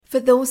For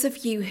those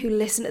of you who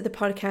listened to the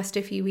podcast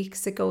a few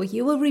weeks ago,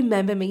 you will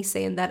remember me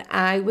saying that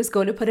I was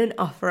going to put an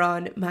offer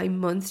on my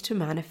Month to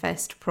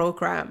Manifest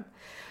program.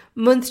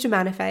 Month to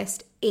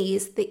Manifest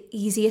is the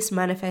easiest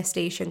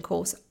manifestation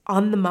course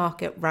on the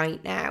market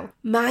right now.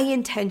 My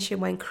intention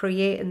when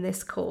creating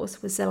this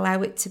course was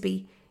allow it to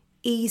be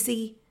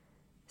easy,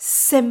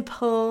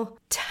 simple,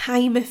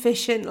 time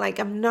efficient. Like,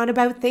 I'm not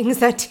about things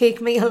that take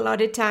me a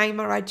lot of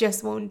time or I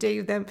just won't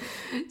do them.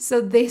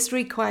 So this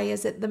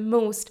requires at the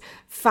most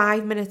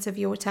 5 minutes of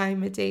your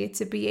time a day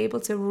to be able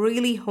to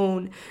really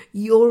hone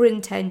your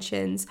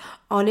intentions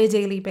on a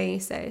daily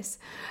basis.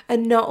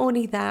 And not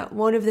only that,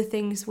 one of the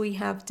things we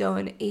have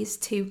done is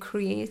to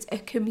create a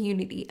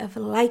community of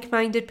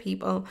like-minded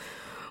people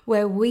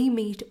where we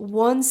meet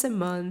once a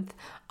month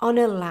on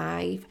a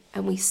live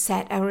and we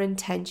set our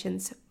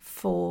intentions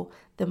for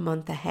the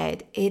month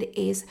ahead. It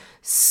is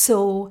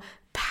so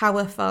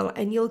powerful,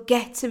 and you'll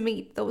get to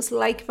meet those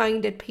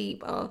like-minded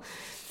people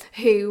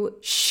who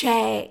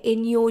share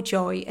in your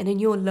joy and in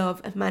your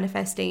love of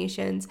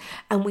manifestations,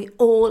 and we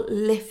all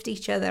lift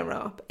each other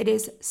up. It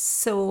is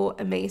so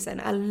amazing.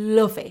 I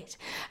love it,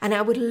 and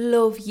I would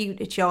love you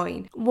to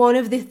join. One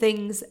of the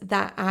things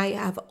that I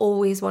have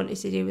always wanted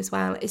to do as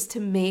well is to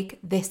make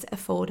this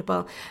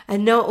affordable,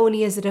 and not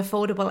only is it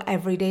affordable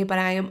every day, but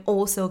I am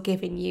also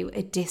giving you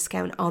a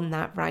discount on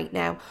that right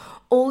now.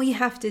 All you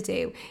have to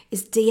do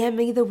is DM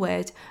me the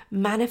word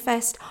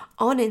manifest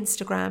on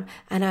Instagram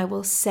and I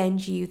will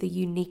send you the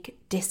unique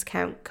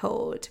discount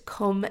code.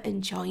 Come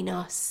and join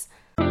us.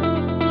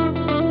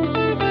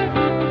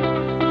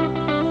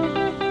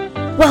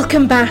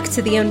 Welcome back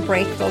to the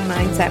Unbreakable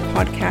Mindset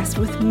podcast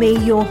with me,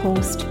 your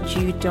host,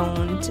 Jude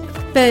Dawn.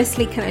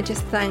 Firstly, can I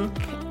just thank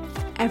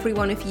every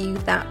one of you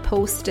that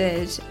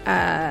posted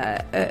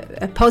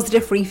a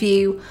positive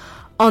review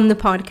on the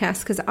podcast,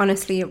 because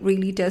honestly it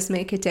really does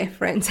make a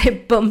difference.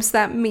 It bumps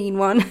that mean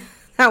one,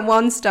 that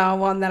 1-star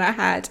one that I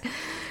had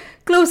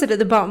closer to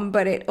the bottom,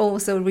 but it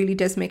also really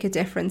does make a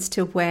difference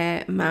to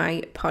where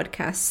my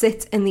podcast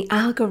sits in the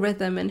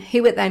algorithm and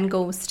who it then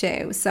goes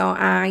to. So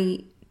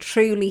I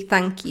truly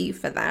thank you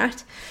for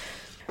that.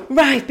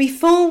 Right,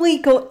 before we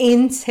go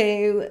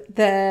into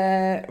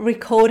the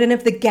recording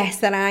of the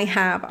guest that I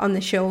have on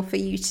the show for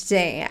you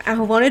today, I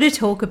wanted to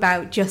talk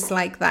about Just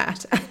Like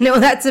That. I know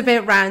that's a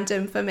bit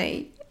random for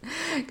me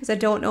because I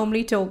don't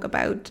normally talk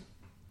about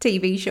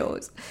TV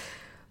shows.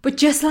 But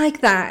Just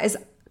Like That has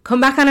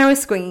come back on our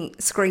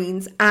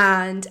screens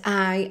and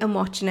I am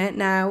watching it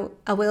now.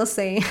 I will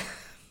say,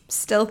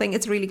 still think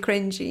it's really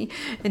cringy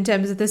in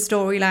terms of the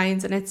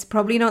storylines and it's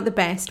probably not the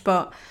best,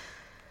 but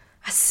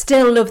I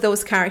still love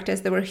those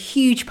characters. They were a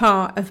huge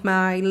part of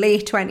my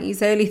late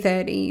 20s, early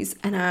 30s,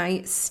 and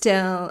I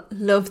still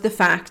love the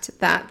fact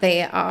that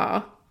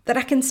that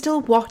I can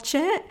still watch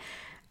it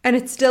and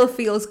it still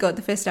feels good.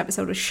 The first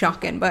episode was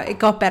shocking, but it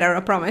got better, I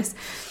promise.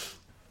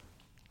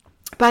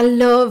 But I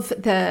love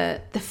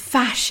the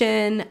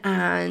fashion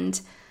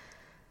and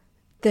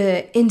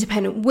the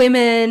independent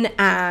women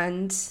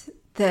and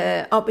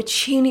the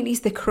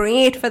opportunities they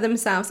create for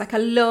themselves. Like, I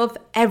love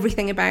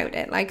everything about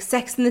it. Like,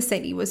 Sex and the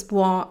City was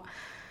part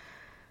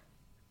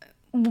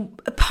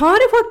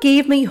of what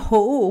gave me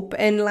hope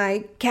and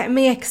like getting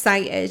me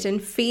excited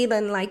and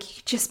feeling like you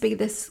could just be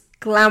this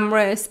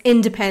glamorous,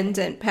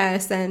 independent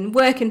person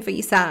working for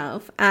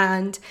yourself.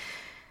 And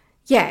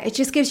yeah, it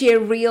just gives you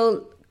a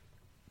real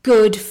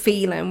good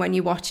feeling when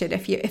you watch it.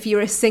 If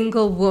you're a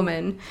single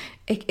woman,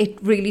 it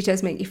really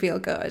does make you feel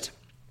good.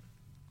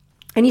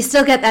 And you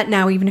still get that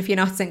now, even if you're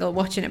not single,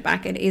 watching it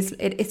back.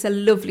 It's a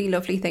lovely,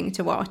 lovely thing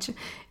to watch.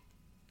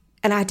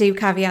 And I do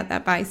caveat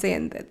that by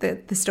saying that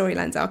the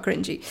storylines are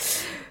cringy.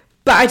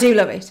 But I do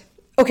love it.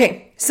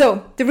 Okay,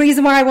 so the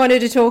reason why I wanted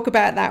to talk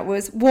about that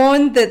was,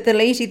 one, that the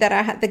lady that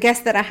I had, the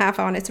guest that I have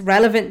on, it's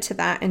relevant to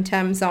that in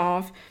terms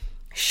of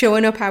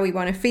showing up how we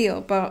want to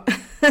feel. But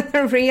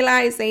the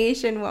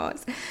realization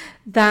was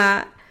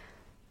that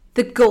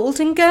the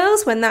Golden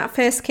Girls, when that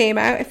first came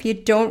out, if you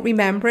don't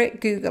remember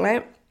it, Google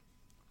it.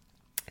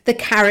 The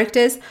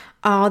characters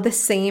are the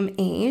same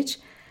age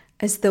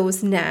as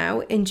those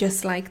now in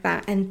Just Like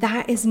That. And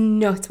that is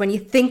nuts. When you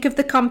think of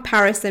the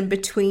comparison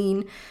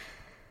between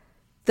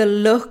the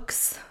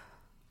looks,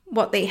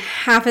 what they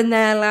have in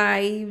their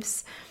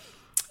lives,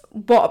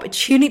 what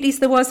opportunities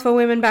there was for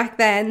women back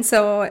then.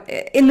 So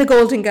in the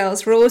Golden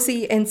Girls,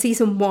 Rosie in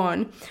season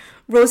 1,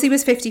 Rosie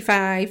was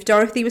 55,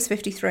 Dorothy was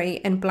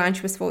 53, and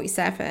Blanche was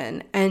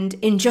 47. And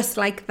in Just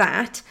Like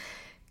That,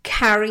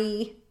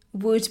 Carrie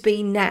would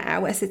be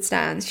now, as it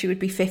stands, she would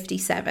be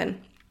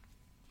 57.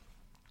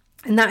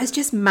 And that is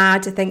just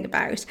mad to think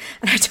about.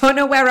 And I don't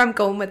know where I'm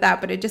going with that,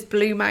 but it just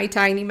blew my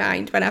tiny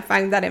mind when I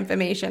found that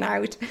information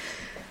out.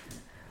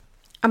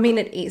 I mean,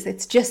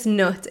 it's just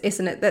nuts,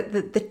 isn't it? That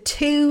the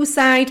two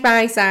side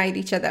by side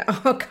each other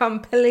are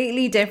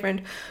completely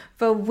different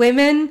for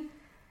women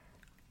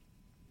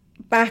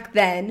back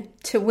then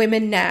to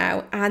women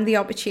now, and the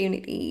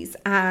opportunities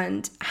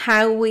and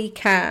how we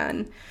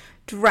can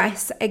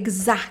dress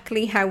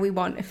exactly how we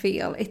want to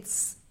feel.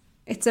 It's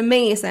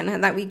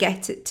amazing that we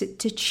get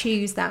to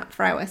choose that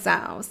for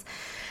ourselves.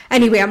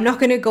 Anyway, I'm not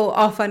going to go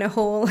off on a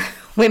whole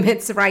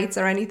women's rights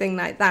or anything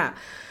like that.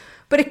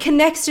 But it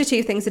connects to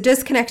two things. It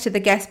does connect to the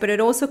guest, but it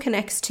also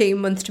connects to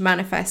Month to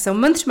Manifest. So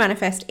Month to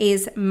Manifest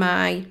is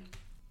my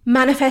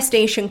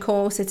manifestation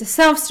course. It's a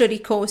self-study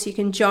course you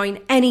can join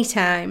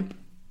anytime.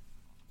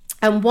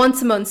 And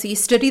once a month, so you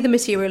study the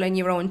material in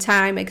your own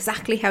time,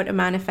 exactly how to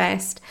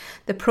manifest,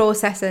 the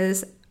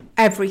processes,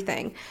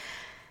 everything.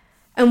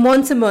 And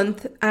once a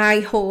month,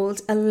 I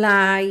hold a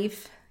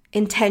live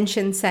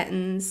intention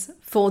settings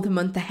for the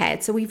month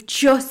ahead. So we've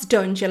just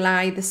done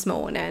July this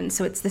morning.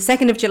 So it's the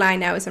 2nd of July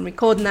now as I'm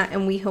recording that,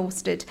 and we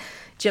hosted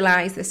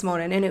July's this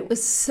morning, and it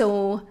was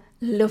so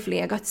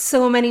lovely. I got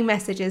so many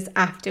messages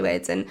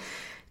afterwards, and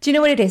do you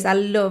know what it is? I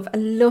love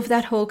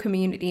that whole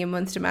community in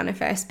Month to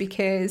Manifest,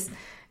 because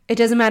it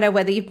doesn't matter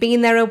whether you've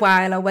been there a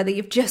while or whether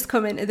you've just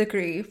come into the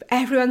group.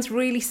 Everyone's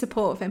really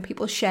supportive, and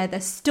people share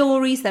their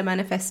stories, their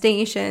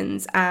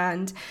manifestations,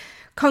 and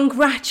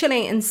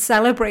congratulate and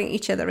celebrate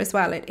each other as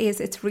well.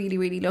 It's really,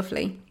 really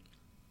lovely.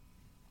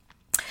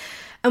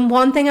 And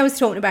one thing I was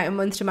talking about in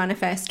Month to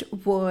Manifest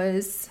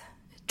was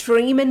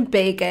dreaming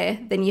bigger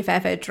than you've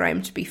ever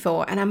dreamt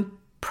before. And I'm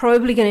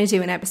probably going to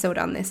do an episode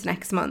on this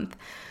next month.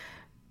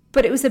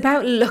 But it was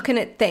about looking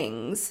at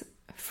things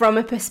from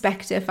a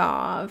perspective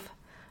of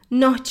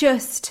not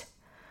just,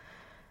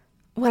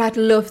 well, I'd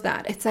love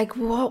that. It's like,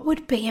 what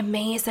would be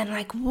amazing?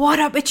 Like,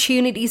 what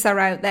opportunities are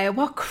out there?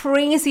 What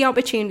crazy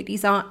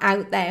opportunities are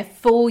out there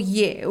for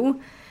you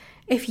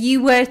if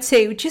you were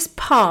to just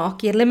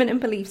park your limiting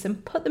beliefs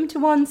and put them to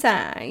one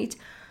side?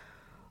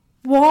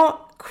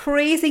 What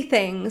crazy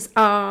things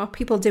are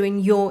people doing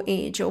your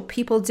age, or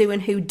people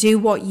doing who do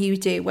what you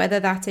do, whether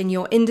that's in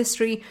your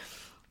industry,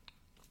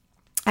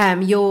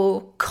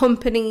 your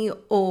company,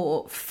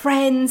 or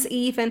friends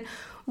even?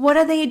 What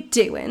are they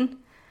doing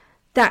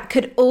that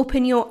could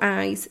open your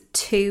eyes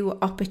to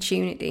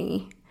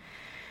opportunity?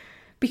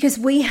 Because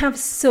we have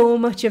so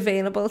much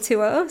available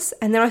to us,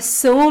 and there are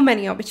so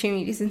many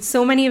opportunities and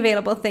so many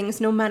available things,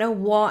 no matter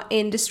what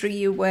industry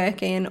you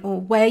work in,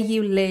 or where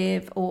you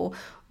live, or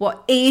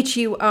what age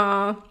you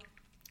are,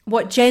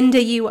 what gender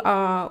you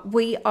are.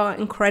 We are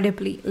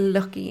incredibly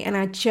lucky. And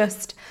I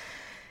just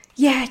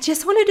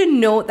wanted to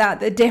note that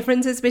the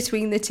differences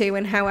between the two,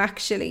 and how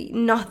actually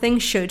nothing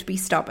should be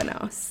stopping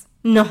us.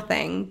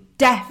 Nothing.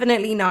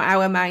 Definitely not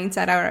our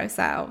mindset or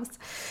ourselves.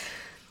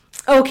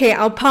 Okay,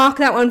 I'll park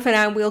that one for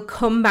now. We'll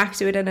come back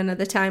to it at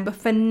another time. But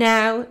for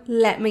now,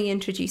 let me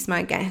introduce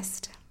my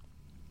guest.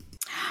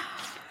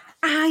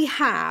 I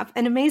have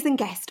an amazing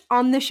guest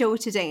on the show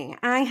today.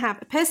 I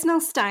have a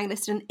personal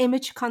stylist and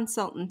image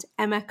consultant,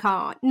 Emma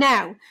Carr.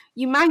 Now,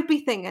 you might be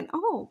thinking,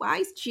 oh,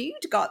 why's Jude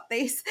got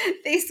this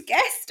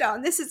guest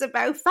on? This is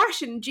about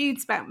fashion.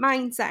 Jude's about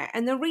mindset.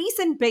 And the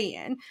reason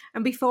being,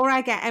 and before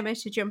I get Emma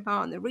to jump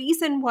on, the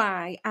reason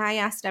why I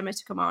asked Emma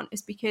to come on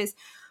is because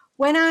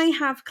when I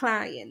have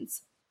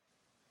clients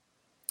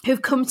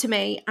who've come to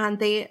me and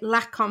they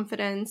lack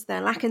confidence,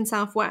 they're lacking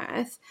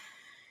self-worth,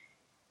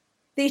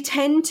 they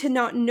tend to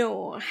not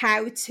know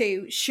how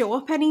to show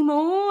up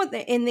anymore,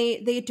 and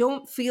they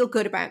don't feel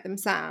good about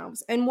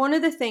themselves. And one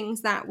of the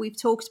things that we've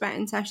talked about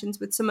in sessions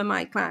with some of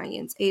my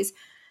clients is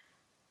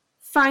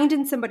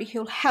finding somebody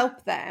who'll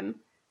help them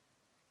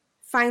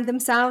find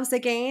themselves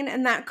again.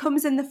 And that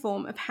comes in the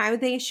form of how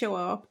they show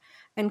up,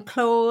 and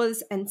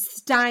clothes and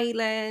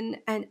styling.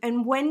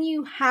 And when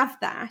you have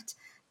that,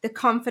 the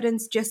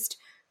confidence just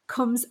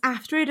comes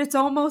after it. It's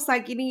almost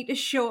like you need to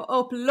show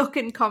up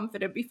looking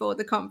confident before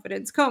the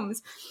confidence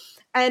comes.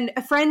 And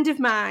a friend of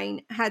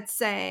mine had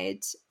said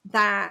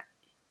that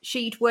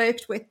she'd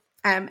worked with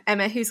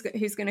Emma, who's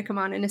going to come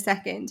on in a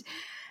second,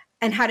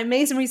 and had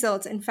amazing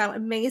results and felt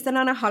amazing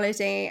on a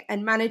holiday,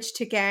 and managed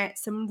to get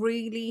some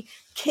really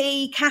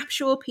key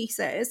capsule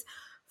pieces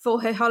for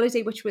her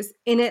holiday, which was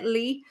in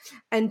Italy,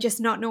 and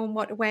just not knowing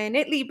what to wear in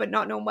Italy, but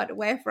not knowing what to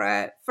wear for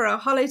a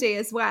holiday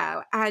as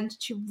well. And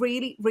she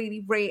really,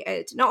 really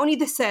rated not only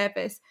the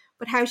service,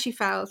 but how she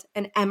felt,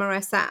 and Emma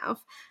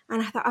herself.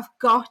 And I thought, I've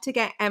got to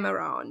get Emma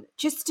on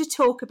just to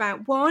talk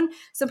about, one,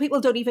 some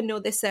people don't even know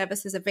this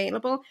service is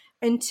available,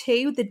 and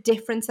two, the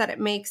difference that it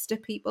makes to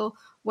people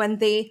when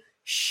they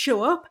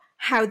show up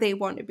how they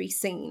want to be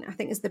seen, I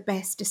think is the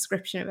best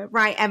description of it.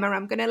 Right, Emma,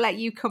 I'm going to let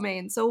you come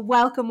in. So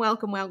welcome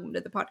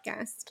to the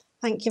podcast.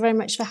 Thank you very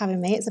much for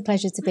having me. It's a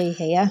pleasure to be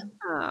here.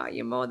 Oh,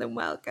 you're more than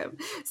welcome.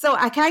 So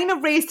I kind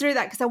of raced through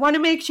that because I want to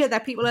make sure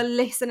that people are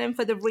listening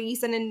for the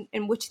reason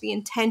in which the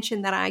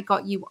intention that I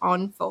got you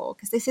on for,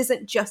 because this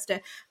isn't just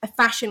a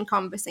fashion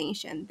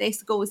conversation.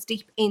 This goes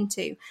deep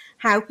into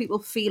how people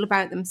feel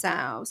about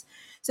themselves.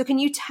 So can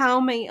you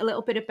tell me a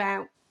little bit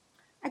about,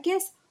 I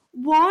guess,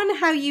 one,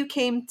 how you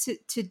came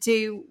to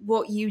do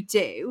what you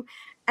do,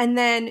 and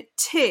then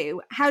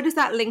two, how does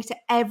that link to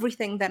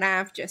everything that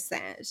I've just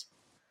said?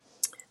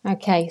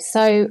 Okay,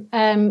 so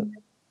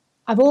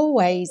I've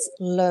always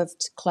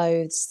loved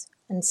clothes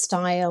and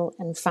style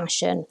and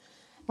fashion.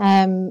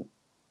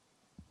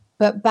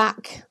 But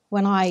back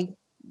when I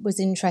was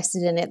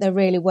interested in it. There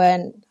really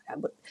weren't.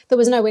 There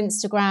was no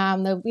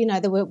Instagram.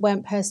 There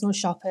weren't personal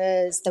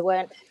shoppers. There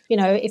weren't.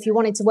 If you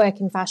wanted to work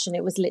in fashion,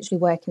 it was literally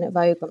working at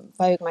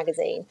Vogue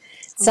magazine.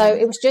 So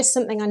it was just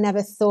something I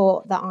never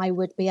thought that I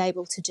would be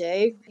able to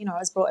do. I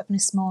was brought up in a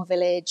small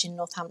village in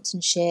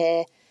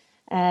Northamptonshire.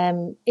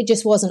 It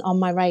just wasn't on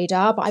my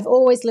radar. But I've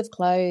always loved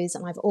clothes,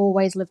 and I've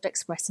always loved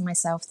expressing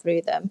myself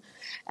through them.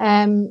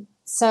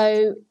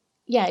 So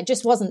yeah, it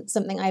just wasn't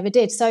something I ever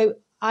did. So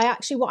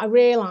what I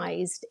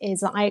realised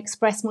is that I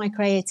express my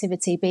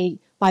creativity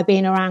by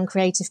being around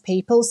creative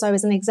people. So I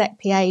was an exec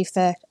PA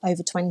for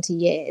over 20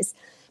 years,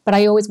 but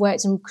I always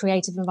worked in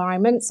creative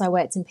environments. I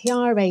worked in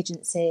PR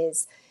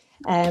agencies,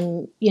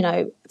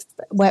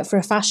 worked for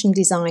a fashion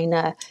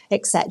designer,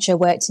 etc.,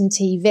 worked in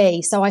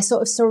TV. So I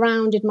sort of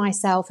surrounded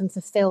myself and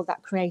fulfilled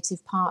that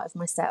creative part of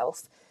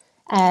myself,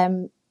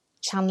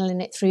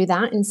 channeling it through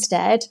that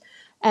instead.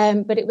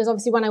 But it was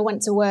obviously when I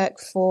went to work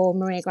for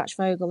Maria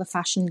Gratsch-Vogel, the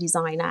fashion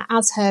designer,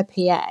 as her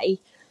PA,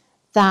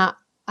 that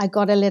I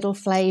got a little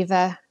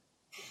flavour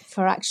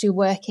for actually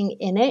working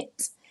in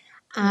it.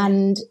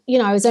 And,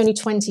 I was only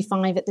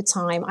 25 at the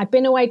time. I'd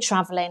been away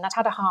travelling. I'd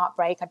had a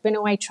heartbreak. I'd been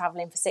away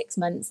travelling for 6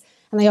 months.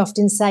 And they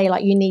often say,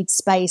 you need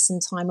space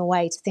and time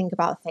away to think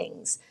about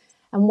things.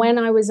 And when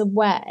I was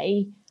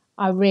away,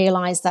 I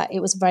realised that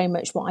it was very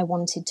much what I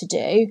wanted to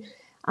do.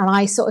 And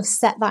I sort of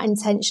set that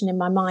intention in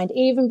my mind.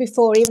 Even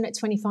at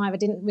 25, I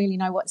didn't really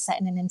know what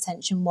setting an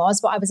intention was,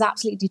 but I was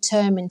absolutely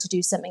determined to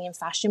do something in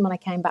fashion when I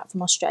came back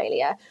from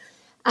Australia.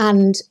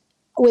 And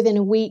within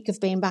a week of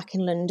being back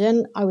in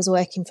London, I was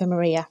working for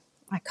Maria.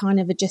 I kind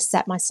of had just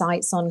set my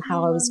sights on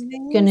how I was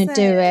going to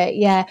do it.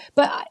 Yeah.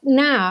 But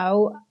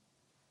now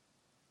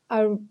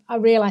I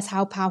realise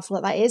how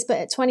powerful that is. But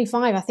at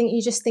 25, I think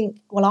you just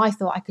think, well, I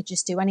thought I could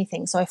just do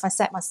anything. So if I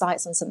set my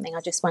sights on something, I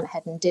just went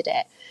ahead and did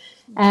it.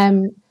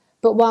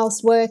 But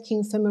whilst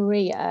working for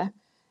Maria,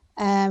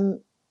 as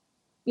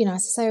I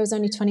say, I was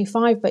only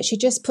 25, but she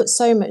just put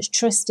so much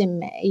trust in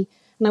me.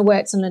 And I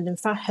worked on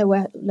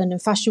her London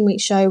Fashion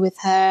Week show with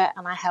her,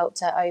 and I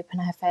helped her open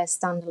her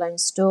first standalone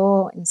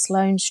store in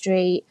Sloane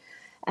Street.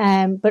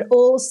 But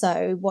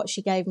also what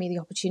she gave me the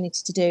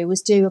opportunity to do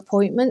was do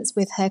appointments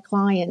with her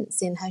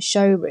clients in her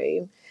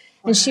showroom.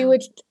 Wow.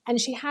 And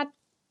she had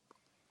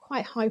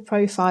quite high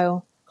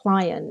profile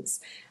clients,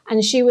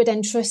 and she would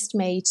entrust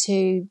me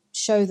to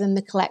show them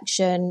the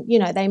collection.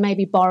 They may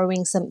be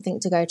borrowing something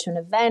to go to an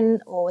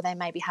event, or they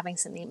may be having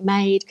something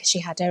made, because she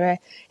had her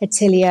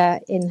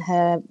atelier in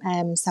her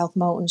South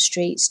Moulton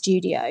Street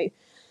studio.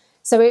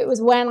 So it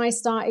was when I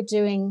started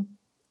doing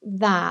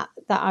that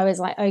I was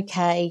like,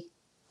 okay,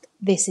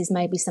 this is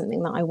maybe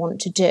something that I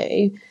want to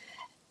do.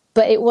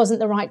 But it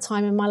wasn't the right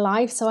time in my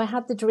life. So I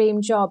had the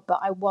dream job, but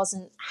I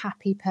wasn't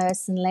happy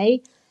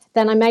personally.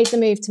 Then I made the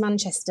move to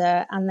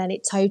Manchester, and then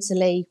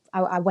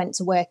I went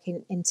to work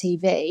in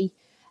TV,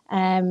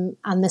 and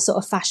the sort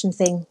of fashion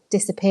thing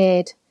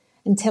disappeared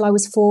until I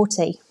was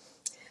 40.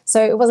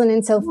 So it wasn't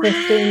until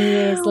 15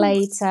 years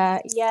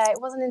later. Yeah,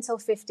 it wasn't until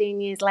 15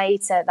 years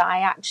later that I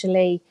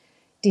actually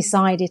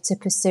decided to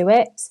pursue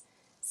it.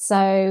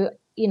 So,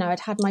 I'd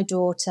had my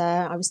daughter,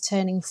 I was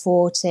turning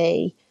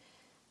 40.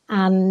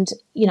 And,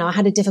 I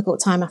had a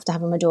difficult time after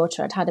having my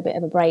daughter. I'd had a bit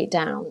of a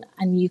breakdown,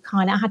 and you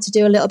kind of had to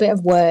do a little bit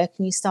of work,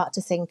 and you start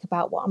to think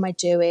about, what am I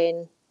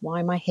doing? Why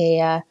am I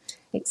here?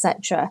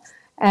 Etc.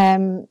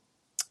 And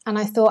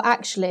I thought,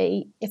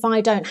 actually, if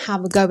I don't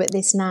have a go at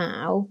this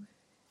now,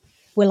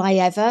 will I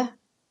ever?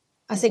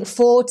 I think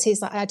 40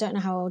 is I don't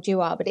know how old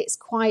you are, but it's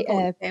quite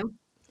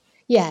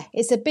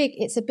it's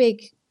a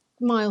big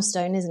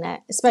milestone, isn't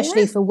it?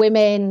 Especially for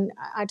women.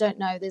 I don't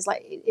know. It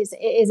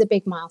is a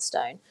big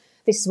milestone.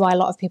 This is why a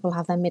lot of people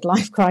have their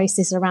midlife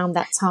crisis around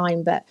that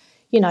time. But,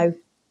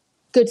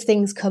 good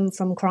things come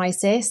from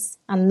crisis.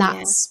 And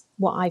that's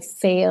what I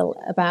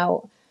feel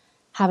about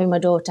having my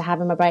daughter,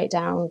 having my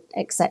breakdown,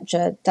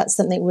 etc. That's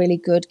something really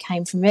good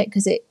came from it,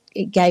 because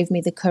it gave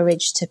me the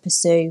courage to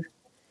pursue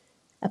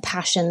a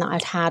passion that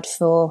I'd had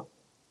for,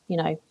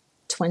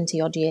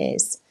 20 odd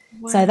years.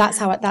 Wow. So that's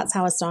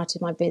how I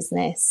started my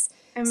business.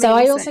 Amazing. So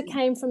I also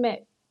came from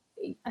it.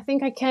 I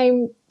think I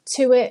came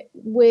to it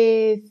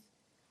with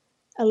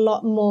a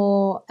lot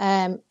more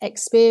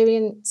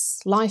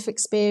experience, life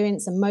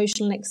experience,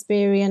 emotional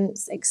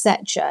experience,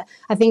 etc.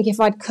 I think if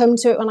I'd come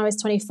to it when I was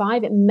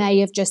 25, it may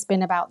have just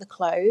been about the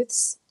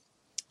clothes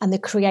and the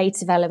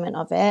creative element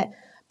of it.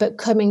 But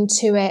coming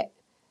to it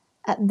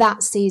at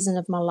that season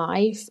of my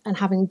life and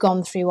having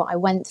gone through what I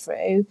went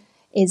through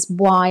is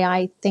why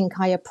I think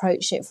I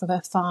approach it from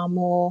a far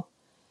more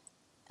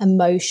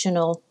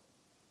emotional,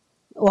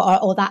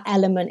 or that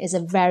element is a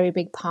very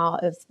big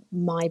part of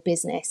my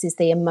business, is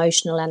the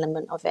emotional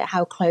element of it,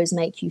 how clothes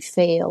make you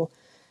feel,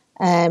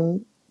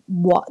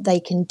 what they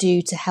can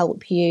do to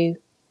help you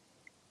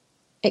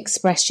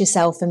express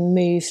yourself and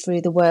move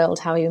through the world,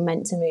 how you're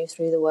meant to move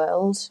through the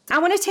world. I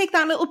want to take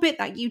that little bit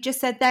that you just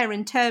said there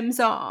in terms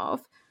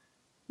of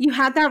you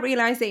had that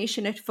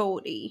realization at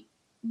 40.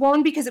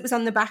 One, because it was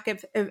on the back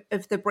of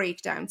the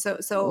breakdown. So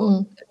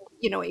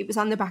it was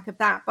on the back of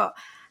that. But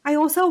I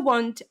also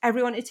want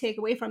everyone to take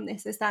away from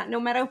this is that no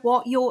matter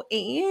what your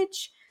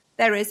age,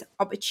 there is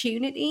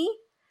opportunity,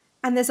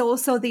 and there's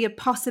also the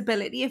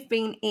possibility of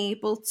being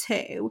able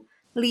to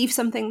leave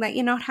something that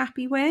you're not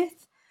happy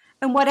with,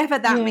 and whatever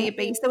that may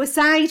be. So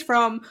aside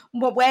from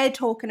what we're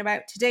talking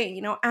about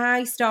today,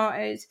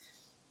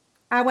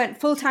 I went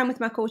full-time with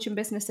my coaching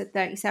business at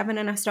 37,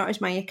 and I started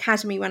my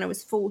academy when I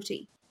was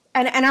 40.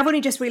 And I've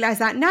only just realised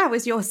that now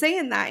as you're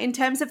saying that, in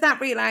terms of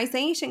that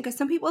realisation, because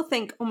some people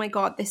think, oh my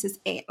God, this is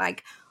it.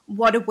 Like,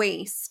 what a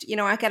waste.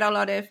 I get a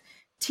lot of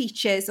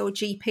teachers or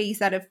GPs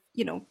that have,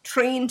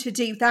 trained to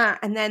do that.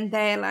 And then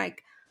they're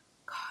like,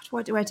 God,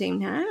 what do I do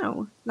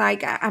now?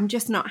 Like, I'm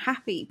just not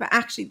happy. But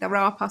actually, there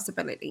are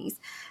possibilities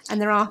and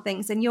there are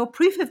things. And you're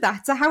proof of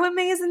that. So how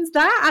amazing is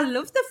that? I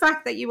love the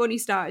fact that you only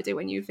started it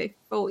when you were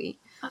 40.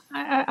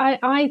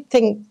 I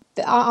think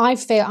I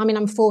feel,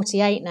 I'm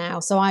 48 now,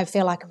 so I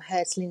feel like I'm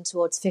hurtling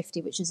towards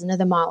 50, which is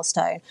another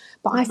milestone.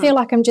 But I feel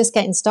like I'm just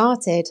getting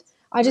started.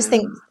 I just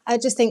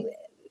think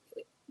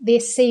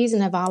this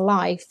season of our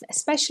life,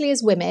 especially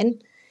as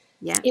women,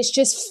 it's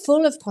just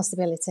full of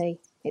possibility.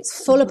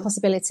 It's full of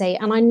possibility.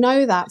 And I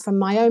know that from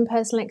my own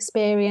personal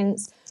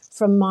experience,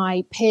 from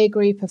my peer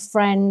group of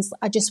friends.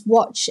 I just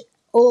watch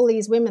all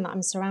these women that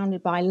I'm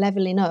surrounded by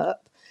leveling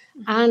up.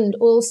 And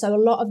also a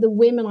lot of the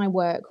women I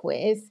work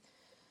with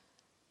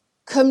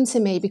come to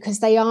me because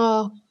they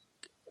are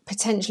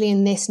potentially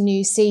in this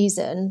new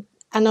season.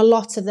 And a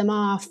lot of them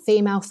are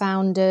female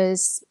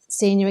founders,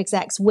 senior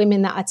execs,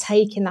 women that are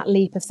taking that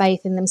leap of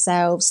faith in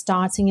themselves,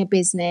 starting a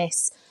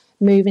business,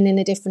 moving in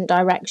a different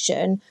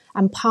direction.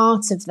 And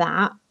part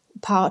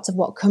of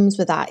what comes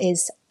with that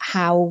is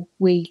how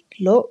we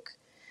look.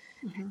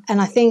 And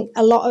I think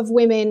a lot of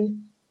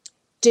women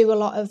do a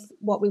lot of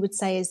what we would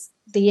say is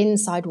the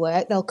inside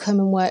work. They'll come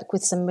and work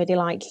with somebody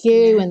like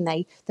you, and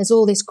there's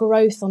all this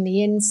growth on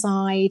the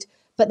inside,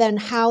 but then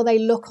how they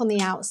look on the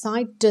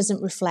outside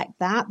doesn't reflect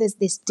that. There's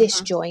this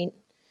disjoint.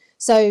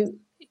 So,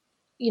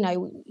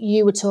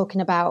 you were talking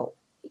about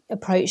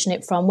approaching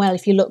it from, well,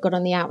 if you look good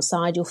on the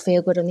outside, you'll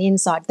feel good on the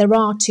inside. There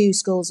are two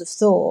schools of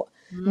thought.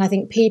 And I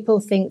think people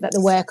think that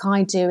the work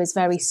I do is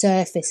very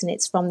surface and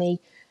it's from the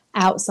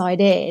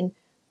outside in,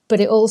 but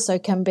it also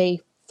can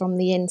be from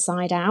the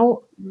inside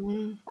out.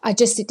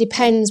 It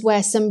depends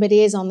where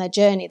somebody is on their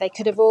journey. They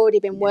could have already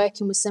been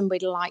working with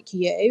somebody like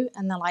you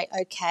and they're like,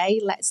 okay,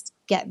 let's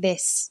get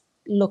this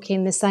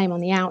looking the same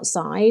on the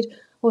outside.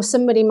 Or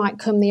somebody might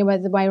come the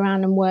other way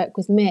around and work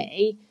with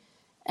me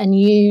and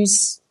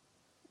use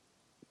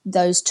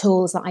those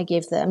tools that I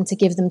give them to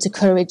give them the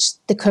courage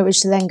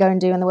to then go and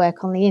do the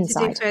work on the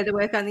inside. To do further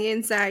work on the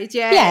inside.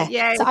 Yeah.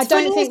 So I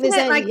don't think there's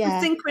any the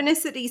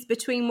synchronicities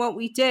between what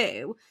we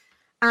do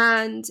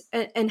and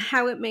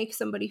how it makes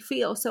somebody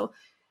feel. So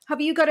have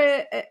you got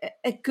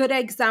a good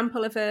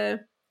example of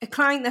a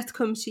client that's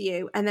come to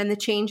you and then the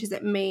changes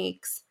it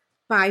makes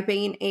by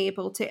being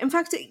able to, in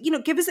fact,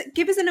 give us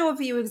an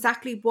overview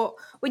exactly what,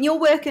 when you're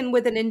working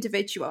with an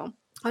individual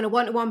on a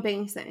one-to-one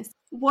basis,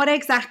 what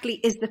exactly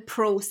is the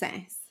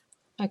process?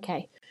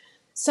 Okay.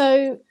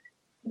 So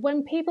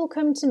when people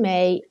come to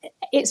me,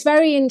 it's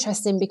very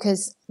interesting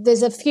because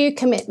there's a few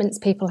commitments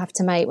people have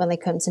to make when they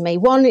come to me.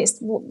 One is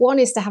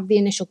to have the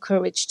initial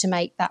courage to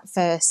make that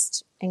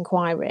first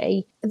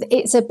inquiry.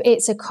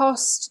 It's a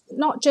cost,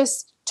 not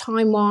just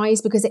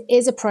time-wise, because it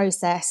is a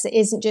process. It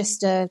isn't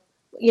just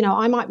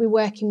I might be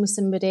working with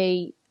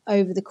somebody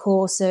over the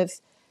course of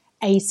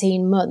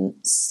 18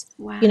 months.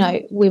 Wow.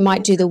 We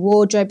might do the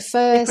wardrobe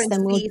first, different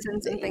then we'll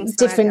seasons and things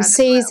different like that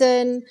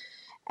season.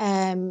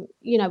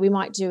 We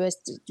might do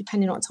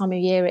depending on what time of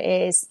year it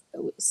is,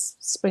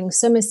 spring,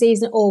 summer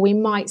season, or we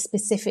might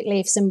specifically,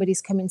 if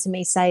somebody's coming to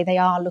me, say they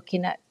are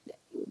looking at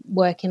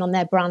working on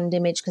their brand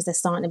image because they're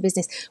starting a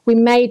business, we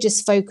may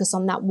just focus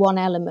on that one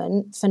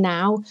element for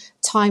now,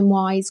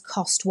 time-wise,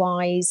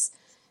 cost-wise,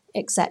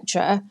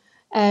 etc.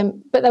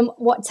 But then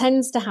what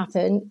tends to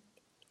happen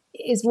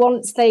is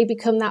once they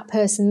become that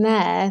person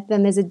there,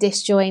 then there's a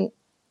disjoint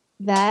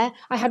there.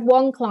 I had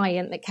one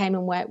client that came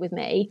and worked with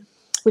me.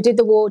 We did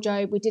the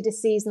wardrobe, we did a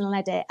seasonal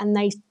edit, and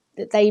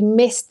they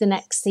missed the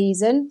next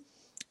season,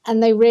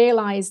 and they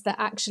realised that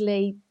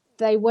actually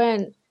they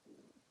weren't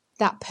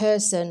that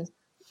person.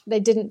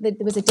 There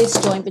was a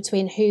disjoint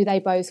between who they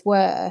both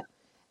were,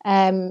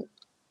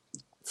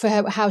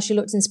 for how she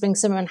looked in spring,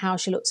 summer, and how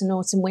she looked in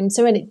autumn,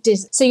 winter, and it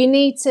did. So you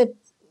need to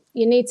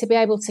be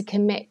able to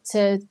commit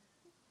to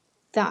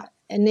that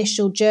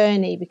initial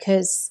journey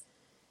because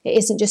it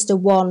isn't just a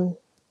one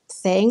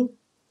thing.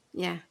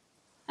 Yeah.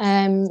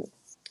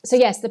 So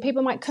yes, the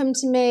people might come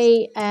to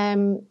me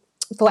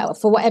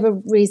for whatever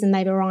reason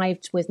they've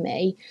arrived with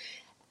me,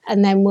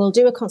 and then we'll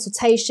do a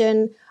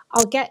consultation.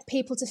 I'll get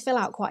people to fill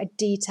out quite a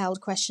detailed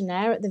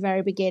questionnaire at the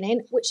very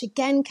beginning, which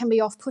again can be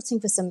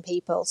off-putting for some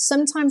people.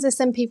 Sometimes I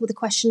send people the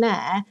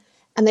questionnaire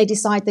and they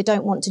decide they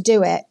don't want to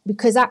do it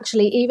because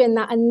actually even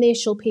that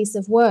initial piece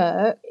of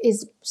work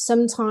is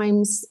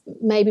sometimes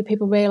maybe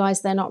people realise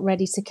they're not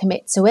ready to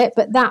commit to it.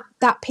 But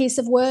that piece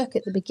of work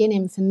at the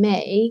beginning for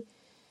me,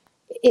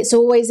 it's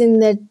always in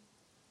the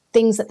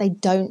things that they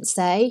don't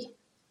say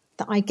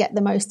that I get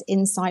the most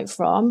insight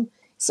from.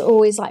 It's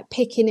always like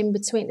picking in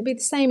between. It'd be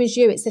the same as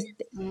you. It's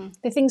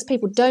the things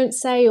people don't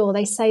say, or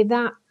they say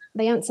that,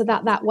 they answer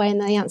that way and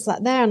they answer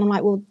that there. And I'm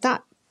like, well,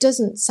 that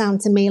doesn't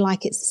sound to me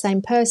like it's the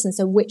same person.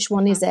 So which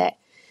one is it?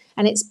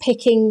 And it's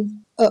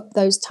picking up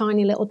those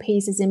tiny little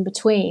pieces in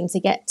between to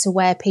get to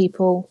where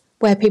people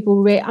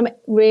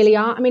really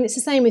are. I mean, it's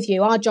the same with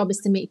you. Our job is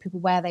to meet people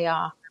where they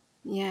are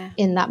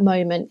in that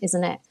moment,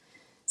 isn't it?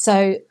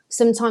 So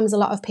sometimes a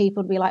lot of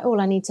people would be like, oh,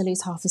 I need to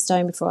lose half a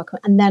stone before I come,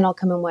 and then I'll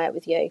come and work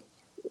with you.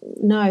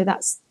 No,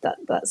 that's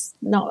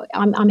not.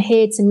 I'm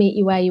here to meet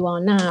you where you are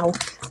now.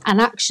 And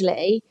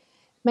actually,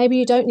 maybe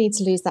you don't need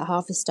to lose that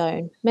half a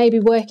stone. Maybe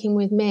working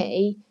with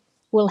me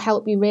will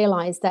help you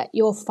realise that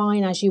you're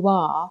fine as you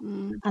are,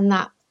 and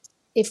that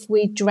if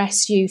we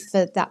dress you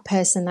for that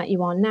person that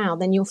you are now,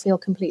 then you'll feel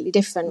completely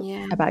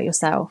different about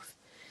yourself.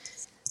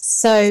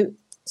 So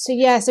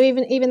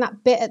even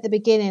that bit at the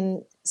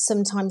beginning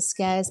sometimes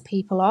scares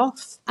people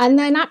off. And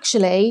then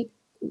actually,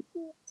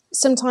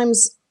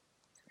 sometimes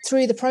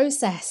through the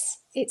process,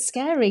 it's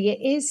scary.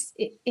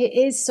 It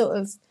is sort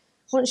of,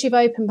 once you've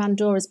opened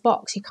Pandora's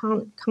box, you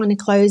can't kind of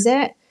close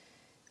it.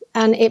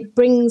 And it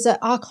brings,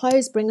 our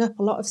clothes bring up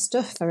a lot of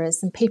stuff for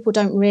us, and people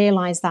don't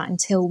realise that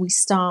until we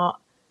start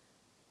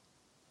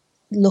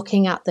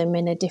looking at them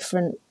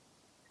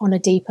on a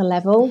deeper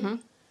level.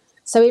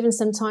 So even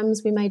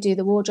sometimes we may do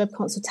the wardrobe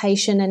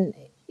consultation and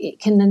it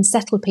can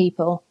unsettle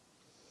people.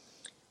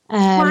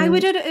 Why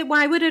would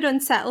it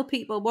unsettle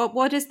people?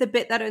 What is the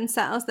bit that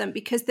unsettles them?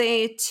 Because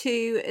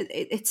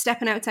it's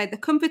stepping outside the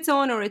comfort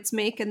zone, or it's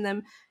making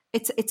them,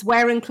 it's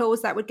wearing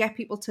clothes that would get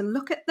people to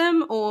look at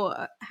them,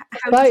 or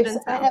how does it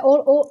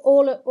unsettle?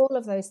 All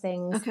of those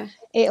things. Okay.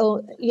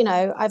 It'll,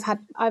 I've had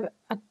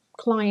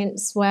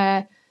clients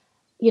where,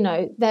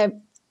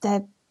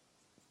 they're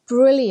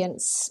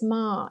brilliant,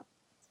 smart,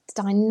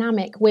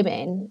 dynamic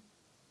women,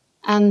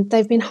 and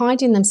they've been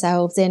hiding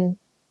themselves in,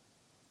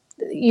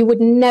 you would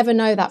never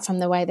know that from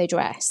the way they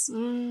dress.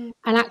 And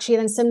actually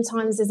then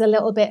sometimes there's a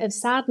little bit of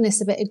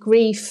sadness, a bit of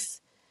grief,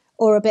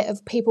 or a bit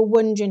of people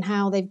wondering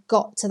how they've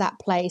got to that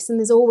place, and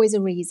there's always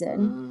a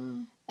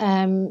reason.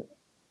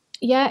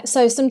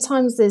 So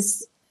sometimes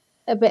there's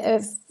a bit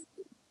of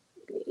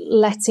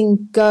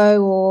letting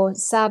go or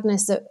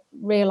sadness at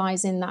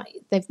realising that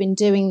they've been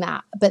doing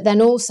that, but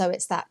then also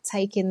it's that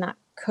taking that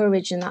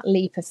courage and that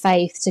leap of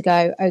faith to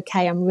go,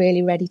 okay, I'm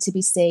really ready to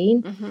be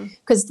seen.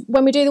 Because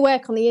when we do the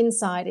work on the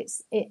inside,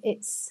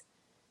 it's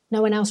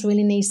no one else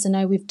really needs to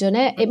know we've done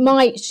it. It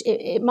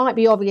might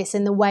be obvious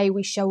in the way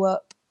we show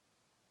up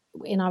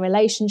in our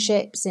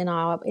relationships, in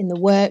the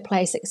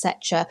workplace,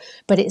 etc.,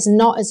 but it's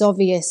not as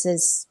obvious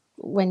as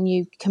when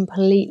you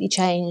completely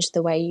change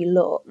the way you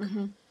look.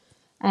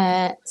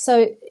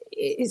 So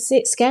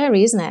it's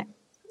scary, isn't it?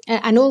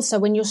 And also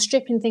when you're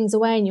stripping things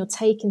away and you're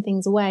taking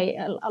things away,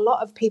 a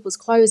lot of people's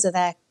clothes are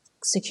their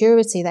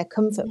security, their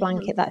comfort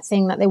blanket, that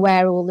thing that they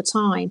wear all the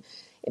time.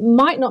 It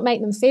might not make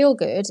them feel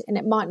good and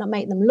it might not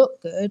make them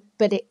look good,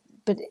 but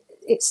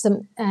it's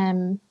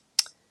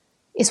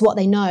what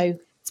they know.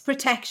 It's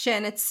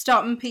protection. It's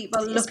stopping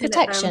people looking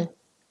protection.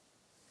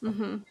 At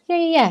them.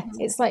 Yeah.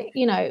 It's like,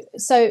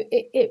 so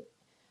it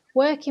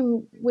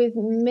working with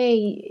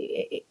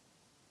me, it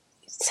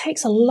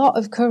takes a lot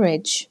of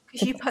courage.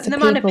 Because you're putting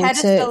them on a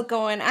pedestal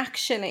going,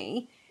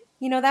 actually,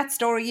 that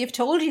story you've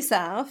told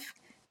yourself,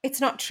 it's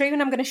not true,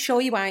 and I'm going to show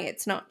you why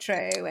it's not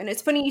true. And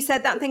it's funny you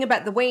said that thing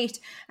about the weight.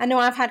 I know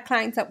I've had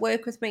clients that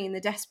work with me and they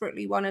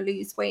desperately want to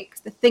lose weight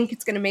because they think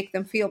it's going to make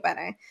them feel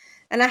better.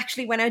 And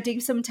actually, when I do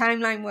some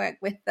timeline work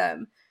with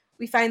them,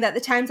 we find that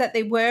the times that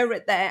they were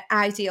at their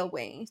ideal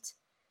weight,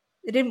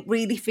 they didn't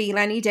really feel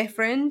any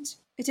different.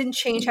 It didn't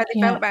change how they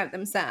felt about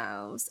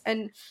themselves.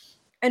 And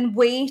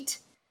weight,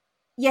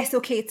 yes,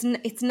 okay,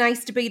 it's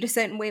nice to be at a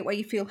certain weight where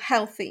you feel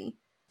healthy,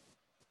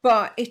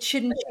 but it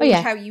shouldn't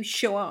change how you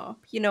show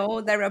up.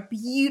 There are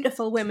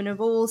beautiful women of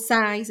all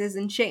sizes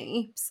and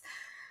shapes,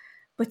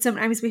 but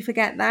sometimes we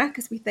forget that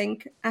because we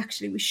think,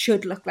 actually, we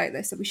should look like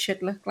this or we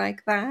should look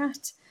like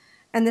that.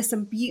 And there's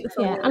some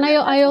beautiful women. And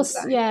I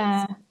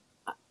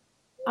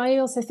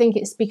also think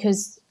it's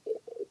because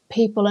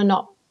people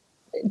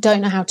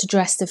don't know how to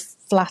dress to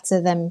flatter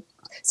them.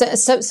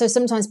 So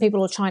sometimes people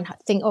will try and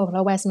think, oh, well,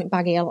 I'll wear something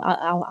baggy,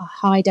 I'll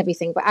hide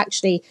everything. But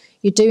actually,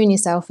 you're doing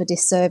yourself a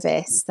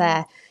disservice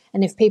there.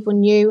 And if people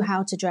knew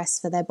how to dress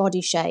for their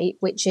body shape,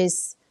 which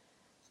is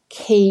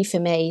key for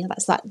me,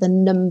 that's like the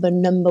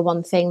number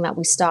one thing that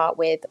we start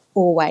with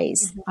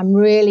always. I'm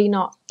really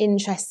not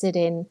interested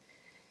in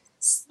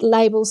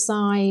label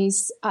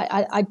size.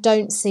 I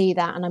don't see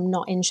that, and I'm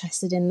not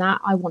interested in that.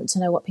 I want to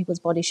know what people's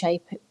body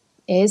shape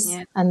is,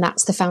 and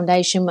that's the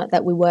foundation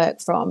that we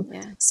work from.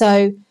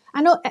 So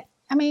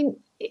I mean,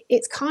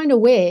 it's kind of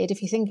weird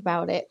if you think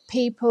about it.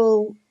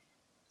 People,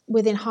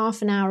 within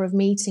half an hour of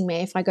meeting me,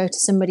 if I go to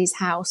somebody's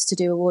house to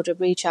do a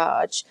wardrobe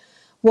recharge,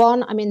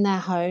 one, I'm in their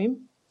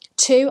home.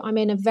 Two, I'm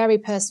in a very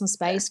personal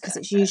space because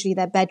it's usually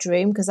their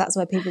bedroom, because that's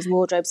where people's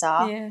wardrobes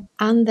are.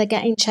 And they're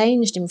getting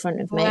changed in front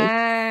of me.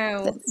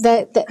 Wow.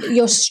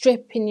 You're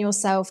stripping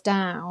yourself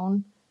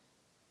down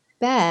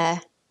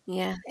bear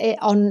Yeah. it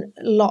on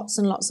lots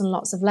and lots and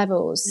lots of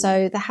levels.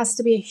 So there has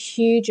to be a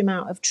huge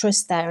amount of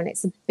trust there, and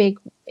it's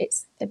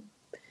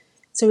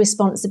a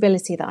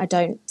responsibility that I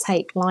don't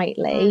take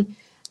lightly.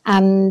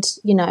 And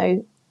you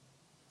know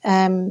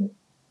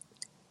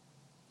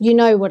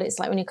what it's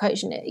like when you're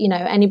coaching it.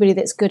 Anybody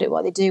that's good at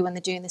what they do when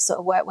they're doing this sort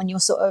of work, when you're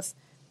sort of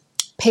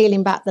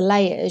peeling back the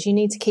layers, you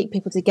need to keep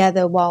people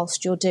together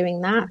whilst you're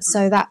doing that.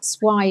 So that's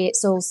why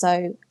it's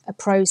also a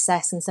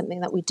process and something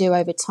that we do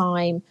over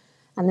time.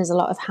 And there's a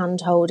lot of hand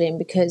holding,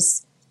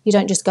 because you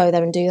don't just go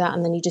there and do that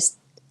and then you just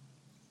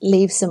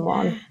leave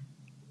someone,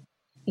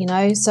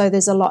 so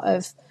there's a lot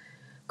of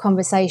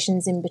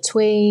conversations in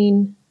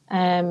between.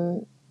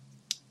 And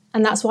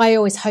that's why I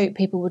always hope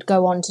people would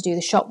go on to do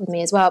the shop with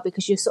me as well,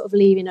 because you're sort of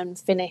leaving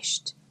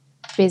unfinished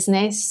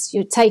business.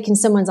 You're taking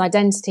someone's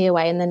identity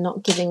away and then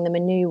not giving them a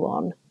new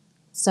one.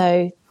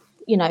 So,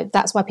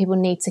 that's why people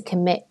need to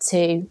commit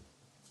to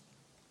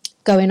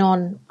going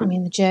on. I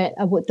mean,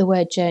 the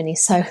word journey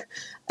is so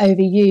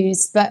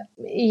overused, but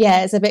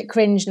yeah, it's a bit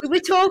cringe. We were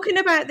talking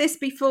about this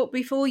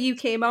before you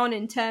came on,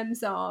 in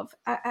terms of,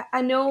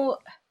 I know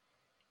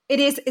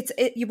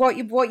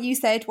what you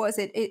said was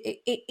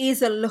it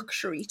is a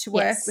luxury to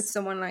work with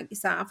someone like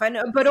yourself,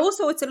 but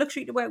also it's a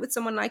luxury to work with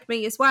someone like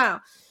me as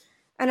well.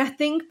 And I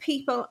think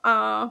people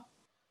are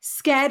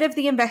scared of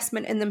the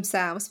investment in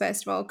themselves,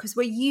 first of all, because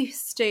we're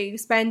used to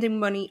spending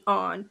money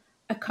on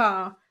a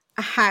car,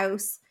 a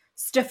house,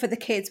 stuff for the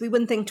kids. We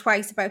wouldn't think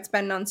twice about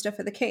spending on stuff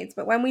for the kids.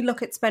 But when we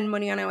look at spend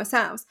money on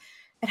ourselves,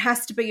 it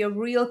has to be a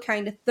real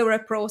kind of thorough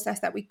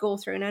process that we go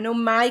through. And I know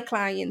my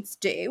clients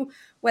do,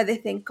 where they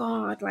think,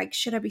 God, like,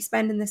 should I be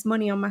spending this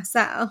money on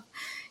myself?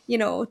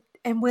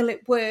 And will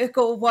it work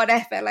or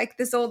whatever? Like,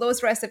 there's all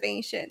those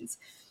reservations.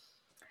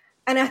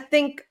 And I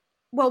think,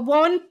 well,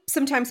 one,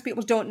 sometimes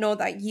people don't know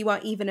that you are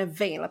even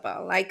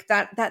available, like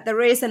that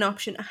there is an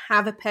option to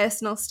have a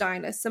personal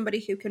stylist, somebody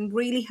who can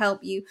really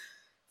help you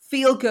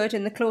feel good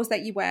in the clothes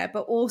that you wear,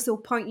 but also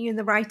point you in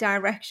the right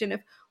direction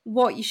of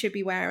what you should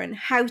be wearing,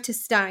 how to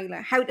style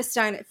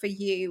it for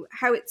you,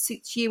 how it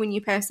suits you and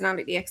your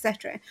personality,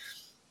 etc.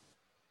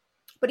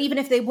 But even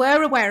if they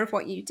were aware of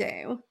what you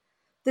do,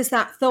 there's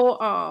that thought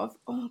of,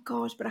 oh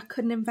God, but I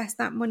couldn't invest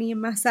that money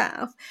in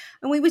myself.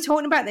 And we were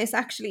talking about this,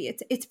 actually.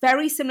 It's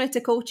very similar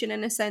to coaching,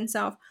 in a sense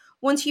of,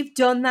 once you've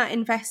done that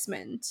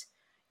investment,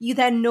 you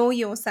then know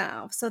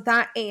yourself. So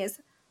that is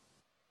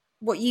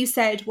what you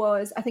said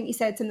was, I think you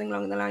said something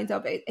along the lines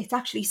of, it's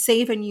actually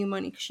saving you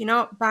money, because you're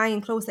not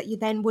buying clothes that you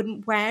then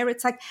wouldn't wear.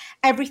 It's like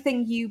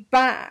everything you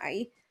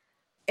buy,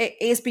 it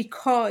is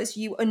because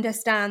you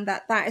understand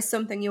that that is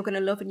something you're going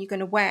to love and you're going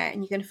to wear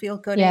and you're going to feel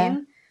good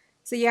in.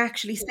 So you're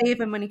actually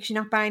saving money, because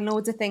you're not buying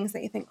loads of things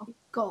that you think, oh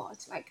God,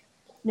 like,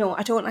 no,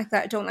 I don't like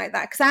that.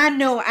 Because I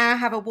know I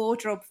have a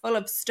wardrobe full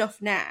of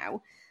stuff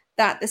now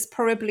that there's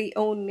probably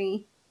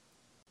only,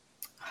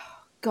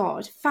 oh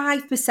God,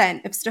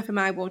 5% of stuff in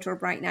my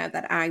wardrobe right now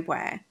that I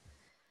wear.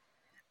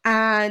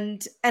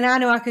 And I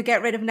know I could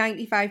get rid of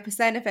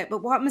 95% of it,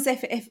 but what happens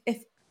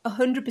if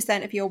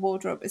 100% of your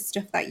wardrobe is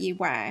stuff that you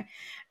wear?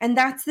 And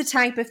that's the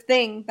type of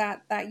thing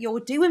that you're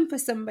doing for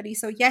somebody.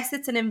 So yes,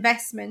 it's an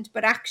investment,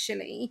 but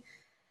actually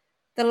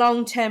the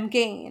long-term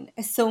gain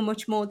is so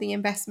much more the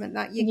investment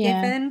that you're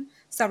given.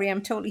 Sorry,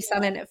 I'm totally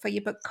selling it for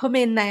you, but come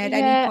in there at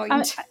any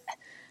point.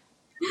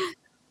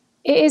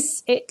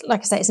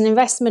 Like I say, it's an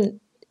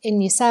investment in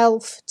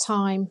yourself,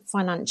 time,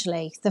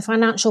 financially. The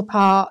financial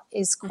part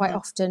is quite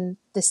often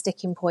the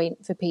sticking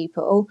point for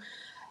people.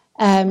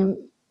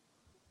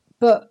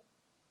 But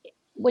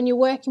when you're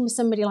working with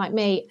somebody like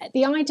me,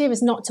 the idea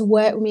is not to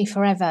work with me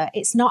forever.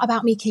 It's not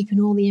about me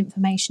keeping all the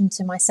information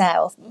to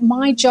myself.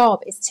 My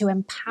job is to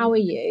empower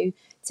you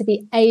to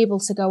be able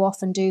to go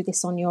off and do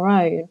this on your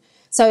own.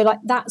 So, like,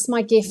 that's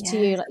my gift to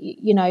you.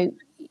 Like,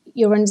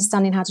 you're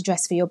understanding how to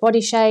dress for your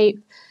body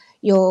shape.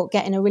 You're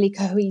getting a really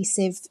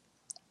cohesive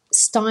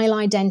style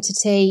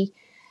identity.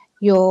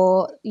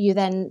 You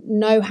then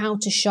know how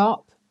to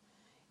shop.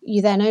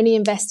 You then only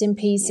invest in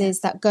pieces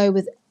that go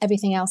with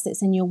everything else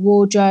that's in your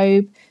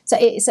wardrobe. So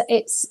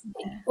it's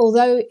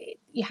although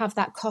you have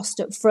that cost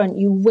up front,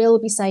 you will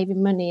be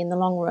saving money in the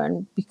long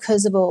run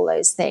because of all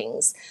those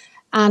things.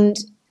 And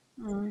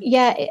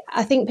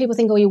I think people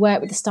think, oh, you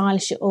work with the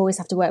stylist, you always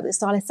have to work with the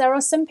stylist. There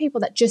are some people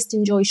that just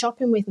enjoy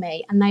shopping with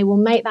me, and they will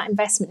make that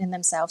investment in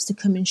themselves to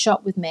come and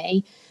shop with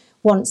me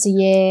once a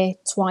year,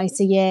 twice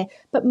a year.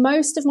 But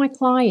most of my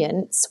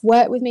clients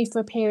work with me for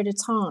a period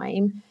of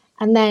time,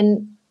 and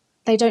then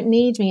they don't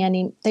need me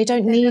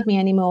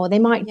anymore. They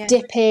might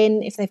dip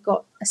in if they've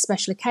got a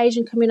special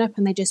occasion coming up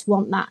and they just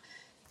want that,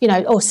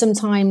 or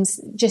sometimes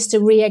just to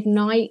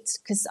reignite,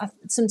 because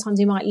sometimes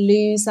you might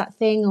lose that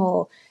thing.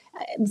 Or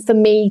for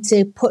me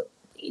to put,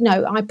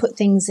 I put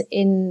things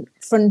in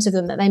front of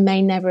them that they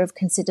may never have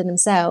considered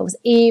themselves,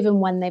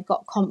 even when they've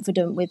got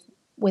confident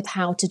with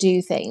how to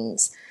do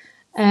things.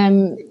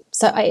 So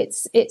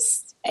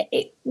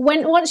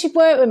once you've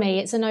worked with me,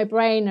 it's a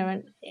no-brainer,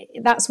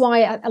 and that's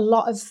why a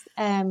lot of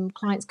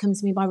clients come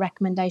to me by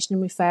recommendation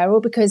and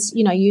referral, because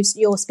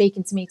you're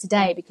speaking to me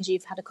today because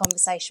you've had a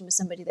conversation with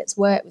somebody that's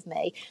worked with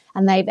me,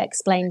 and they've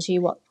explained to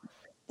you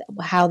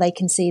how they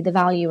can see the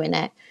value in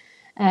it,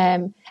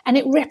 and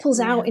it ripples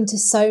out into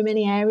so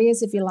many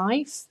areas of your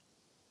life.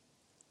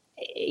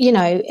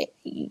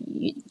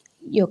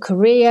 Your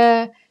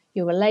career,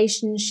 your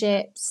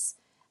relationships,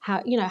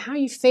 how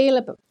you feel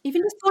about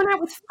even just going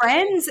out with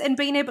friends and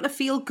being able to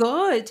feel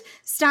good,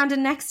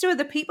 standing next to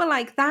other people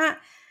like that.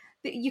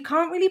 You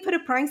can't really put a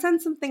price on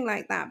something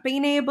like that.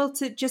 Being able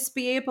to just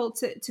be able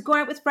to go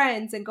out with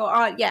friends and go,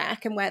 oh yeah, I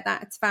can wear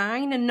that, it's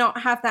fine, and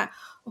not have that,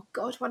 oh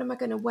God, what am I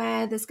going to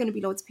wear? There's going to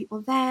be loads of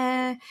people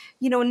there,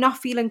 not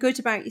feeling good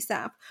about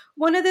yourself.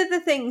 One of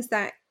the things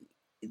that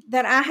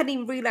I hadn't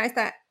even realized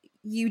that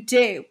you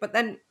do, but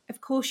then of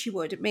course you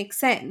would, it makes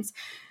sense,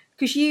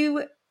 because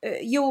your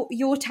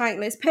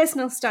title is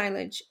personal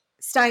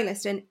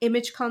stylist and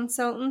image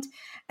consultant,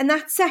 and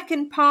that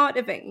second part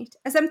of it,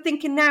 as I'm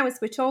thinking now as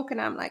we're talking,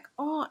 I'm like,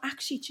 oh,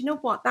 actually, do you know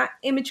what, that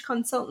image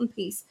consultant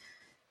piece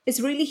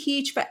is really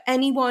huge for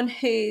anyone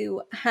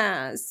who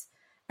has,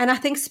 and I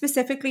think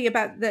specifically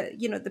about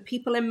the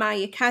people in my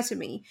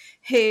academy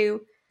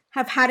who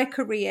have had a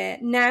career,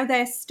 now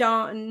they're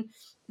starting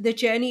the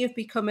journey of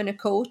becoming a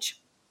coach.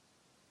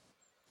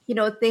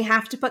 They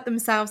have to put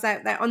themselves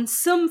out there on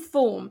some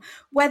form,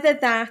 whether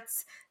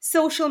that's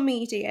social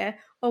media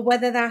or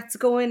whether that's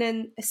going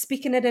and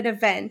speaking at an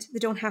event. They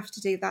don't have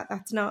to do that.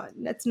 That's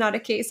not a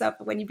case of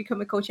when you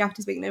become a coach, you have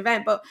to speak at an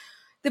event, but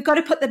they've got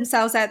to put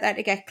themselves out there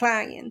to get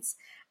clients.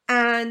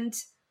 And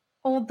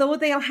although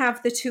they'll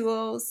have the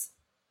tools,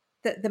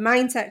 the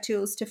mindset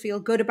tools to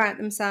feel good about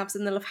themselves,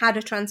 and they'll have had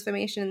a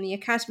transformation in the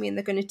academy, and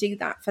they're going to do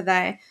that for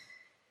their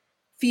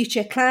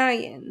future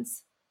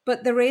clients,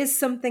 but there is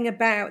something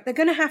about, they're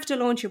going to have to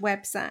launch a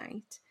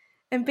website,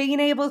 and being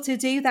able to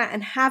do that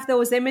and have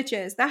those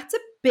images, that's a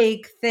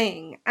big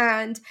thing.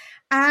 And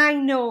I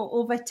know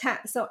over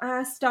time, so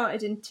I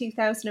started in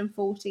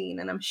 2014,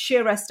 and I'm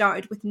sure I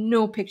started with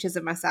no pictures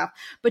of myself,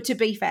 but to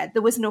be fair,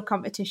 there was no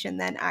competition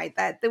then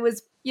either. There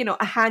was,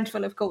 a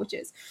handful of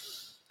coaches,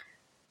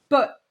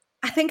 but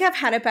I think I've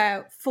had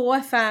about 4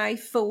 or 5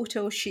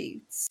 photo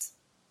shoots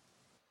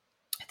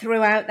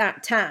throughout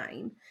that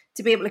time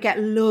to be able to get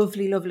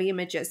lovely, lovely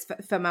images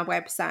for my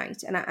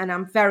website. And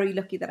I'm very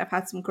lucky that I've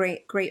had some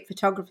great, great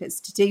photographers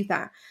to do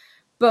that.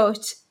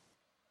 But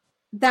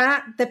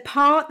the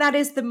part that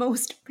is the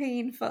most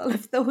painful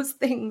of those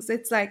things,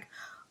 it's like,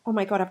 oh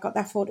my God, I've got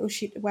that photo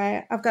shoot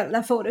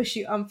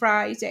on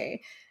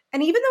Friday.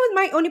 And even though it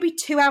might only be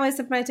 2 hours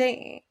of my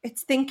day,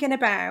 it's thinking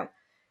about,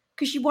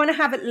 because you want to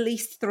have at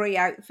least 3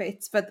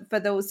 outfits for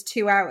those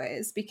 2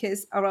 hours,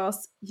 because or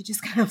else you're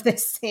just going to have the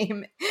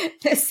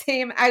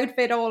same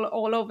outfit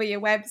all over your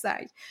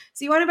website.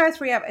 So you want about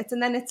 3 outfits,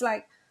 and then it's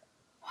like,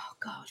 oh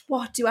God,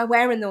 what do I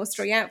wear in those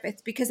 3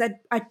 outfits? Because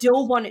I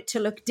don't want it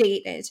to look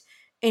dated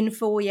in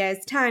 4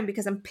 years' time,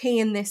 because I'm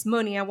paying this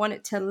money. I want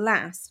it to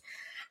last.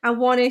 I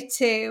want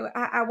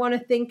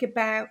to think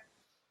about,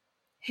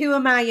 who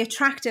am I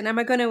attracting? Am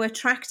I going to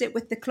attract it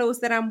with the clothes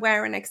that I'm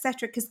wearing,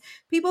 etc.? Because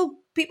people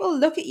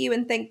look at you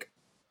and think,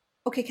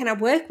 okay, can I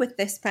work with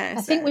this person?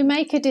 I think we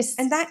make a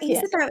decision, and that is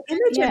about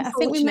image. I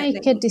think we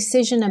make a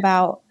decision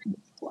about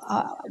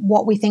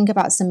what we think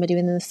about somebody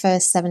within the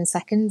first 7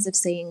 seconds of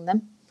seeing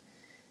them.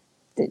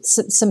 It's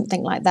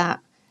something like that.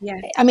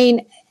 Yeah. I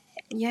mean,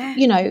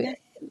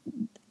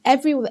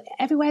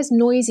 everywhere's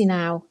noisy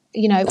now.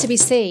 To be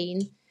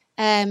seen.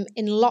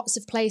 In lots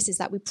of places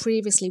that we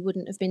previously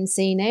wouldn't have been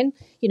seen in,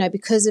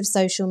 because of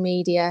social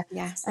media.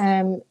 Yes.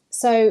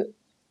 So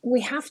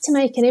we have to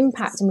make an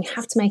impact, and we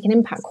have to make an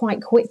impact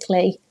quite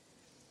quickly.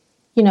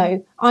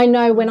 I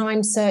know when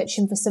I'm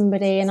searching for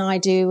somebody and I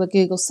do a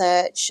Google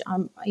search,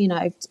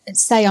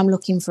 say I'm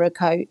looking for a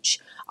coach,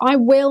 I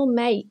will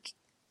make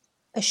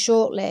a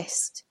short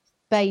list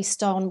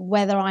based on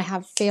whether I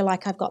feel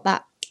like I've got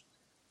that,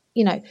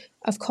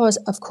 of course,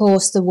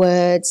 the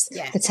words,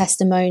 the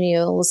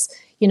testimonials,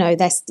 their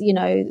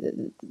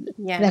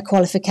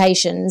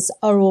qualifications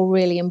are all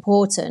really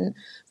important.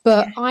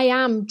 But I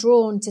am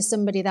drawn to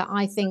somebody that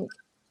I think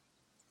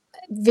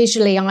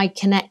visually I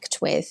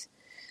connect with.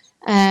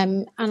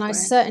 And I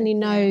certainly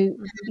know,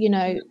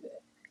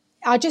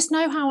 I just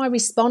know how I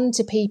respond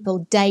to people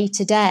day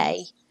to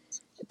day,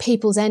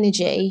 people's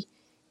energy.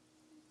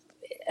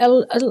 A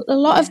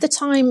lot of the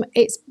time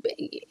it's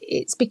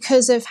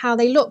because of how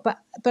they look,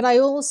 but I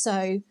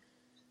also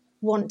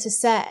want to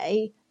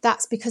say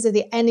that's because of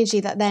the energy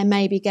that they're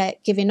maybe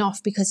giving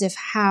off because of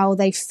how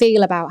they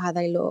feel about how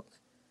they look.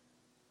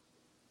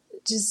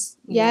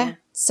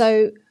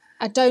 So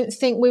I don't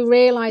think we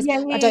realise.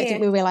 I don't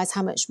think we realise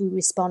how much we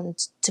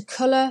respond to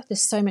colour.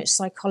 There's so much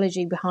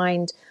psychology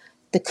behind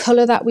the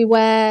colour that we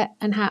wear,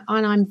 and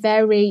I'm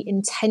very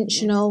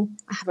intentional.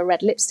 I have a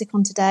red lipstick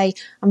on today.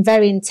 I'm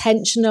very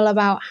intentional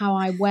about how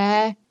I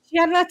wear She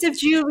had lots of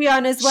jewelry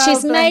on as well.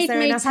 She's bless made her,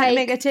 me and I've had to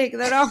make take- her take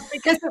that off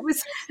because it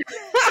was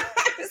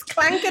it was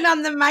clanking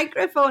on the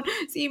microphone.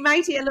 So you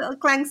might hear little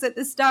clanks at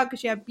the start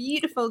because she had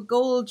beautiful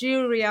gold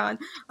jewelry on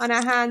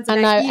her hands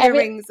and her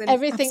earrings, and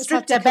everything's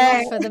had to come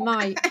off for the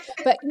mic.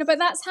 But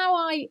that's how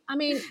I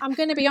mean, I'm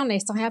going to be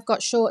honest. I have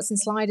got shorts and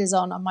sliders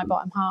on my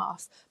bottom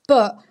half,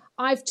 but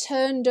I've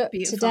turned up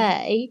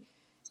today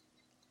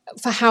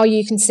for how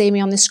you can see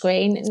me on the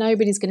screen.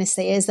 Nobody's going to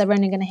see us. They're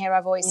only going to hear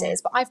our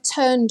voices. But I've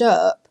turned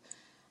up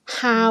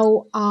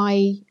how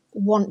I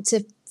want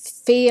to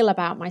feel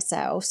about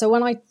myself. So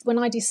when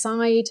I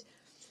decide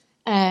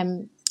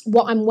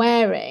what I'm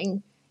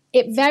wearing,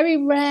 it very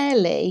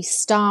rarely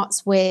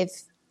starts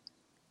with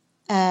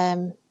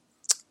it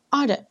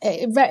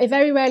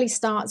very rarely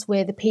starts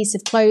with a piece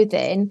of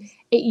clothing.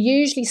 It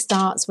usually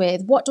starts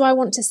with, what do I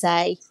want to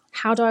say?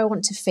 How do I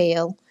want to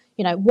feel?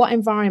 What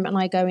environment am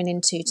I going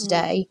into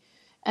today?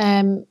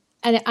 And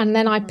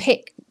then I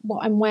pick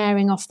what I'm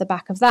wearing off the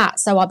back of that.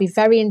 So I'll be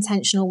very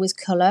intentional with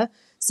colour.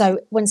 So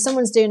when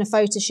someone's doing a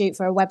photo shoot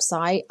for a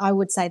website, I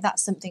would say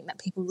that's something that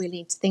people really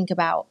need to think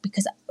about,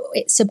 because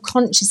it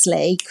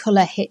subconsciously,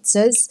 colour hits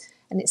us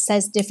and it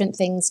says different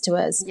things to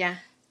us. Yeah.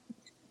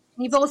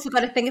 You've also got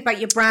to think about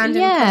your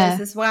branding colours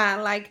as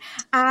well. Like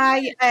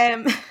my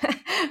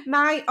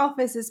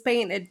office is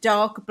painted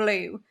dark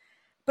blue,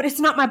 but it's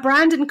not my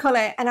branding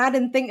colour. And I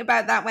didn't think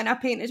about that when I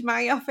painted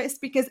my office,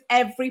 because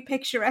every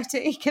picture I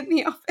take in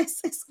the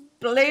office is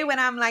blue. And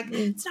I'm like,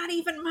 it's not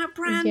even my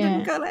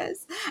branding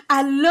colours.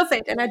 I love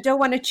it and I don't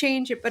want to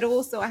change it, but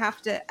also I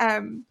have to,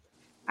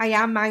 I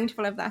am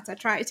mindful of that. I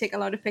try to take a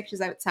lot of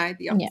pictures outside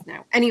the office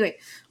now. Anyway,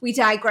 we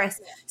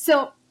digress.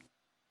 So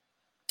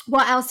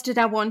what else did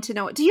I want to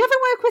know? Do you ever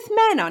work with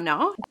men or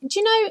not? Do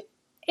you know,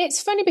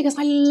 it's funny because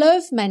I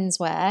love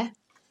menswear.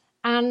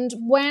 And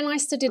when I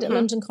studied at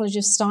London College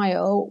of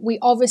Style, we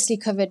obviously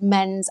covered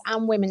men's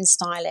and women's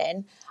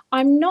styling.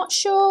 I'm not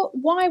sure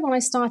why when I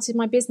started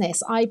my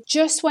business, I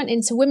just went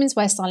into women's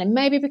wear styling,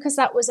 maybe because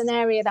that was an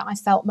area that I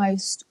felt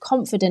most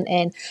confident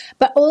in.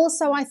 But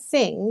also I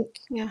think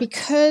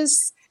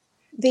because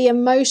the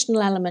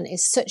emotional element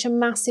is such a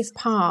massive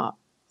part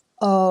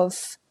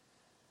of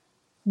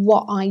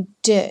what I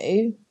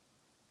do,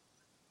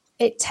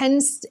 it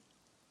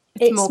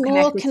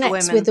more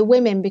connects with the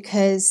women,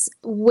 because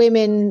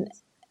women,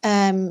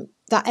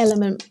 that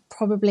element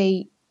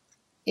probably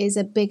is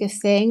a bigger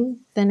thing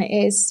than it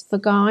is for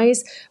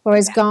guys.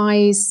 Whereas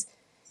guys,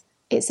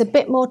 it's a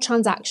bit more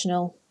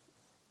transactional.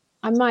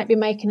 I might be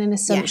making an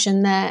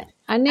assumption that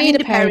I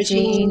need a pair of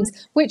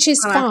jeans, which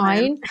is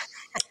fine.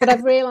 But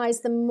I've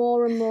realised the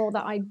more and more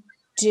that I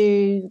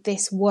do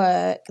this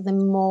work, the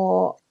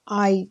more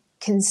I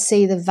can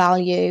see the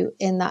value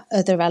in that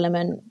other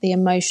element, the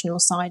emotional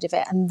side of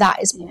it. And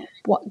that is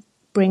what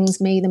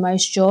brings me the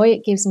most joy.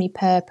 It gives me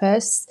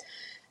purpose.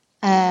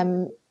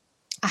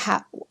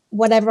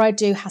 Whatever I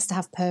do has to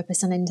have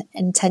purpose and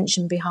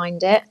intention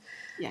behind it.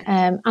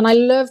 And I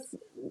love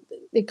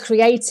the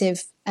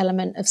creative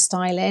element of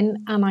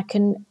styling, and I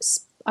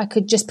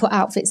could just put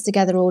outfits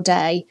together all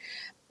day,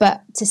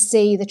 but to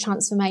see the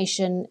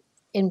transformation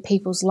in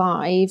people's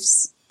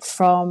lives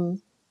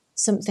from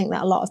something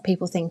that a lot of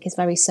people think is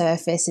very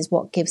surface is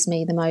what gives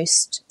me the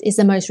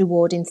most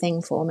rewarding thing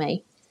for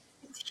me.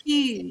 It's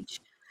huge.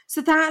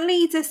 So that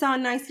leads us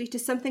on nicely to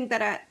something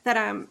that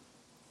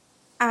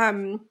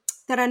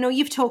I know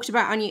you've talked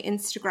about on your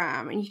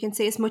Instagram, and you can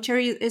say as much or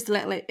as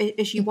little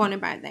as you want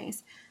about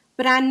this.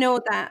 But I know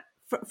that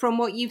from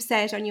what you've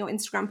said on your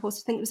Instagram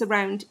post, I think it was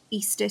around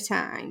Easter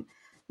time,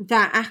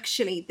 that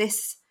actually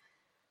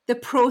the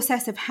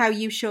process of how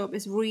you show up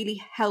has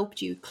really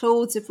helped you.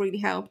 Clothes have really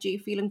helped you.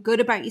 Feeling good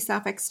about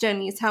yourself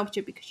externally has helped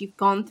you because you've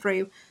gone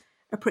through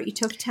a pretty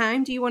tough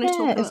time. Do you want to talk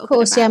a little bit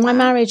about that? My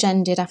marriage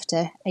ended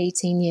after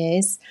 18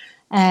 years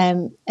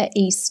at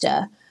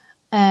Easter.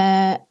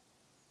 And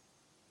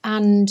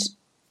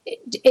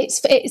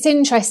it's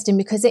interesting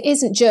because it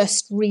isn't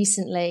just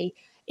recently.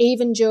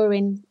 Even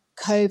during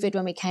COVID,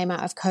 when we came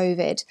out of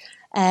COVID,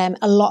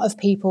 a lot of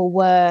people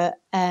were...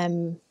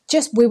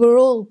 we were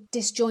all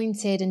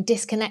disjointed and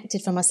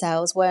disconnected from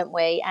ourselves, weren't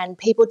we? And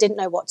people didn't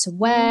know what to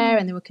wear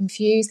and they were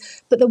confused.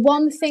 But the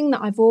one thing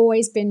that I've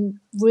always been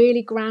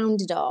really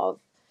grounded of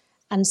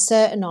and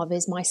certain of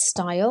is my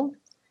style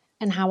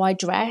and how I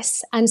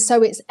dress. And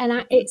so it's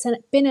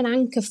been an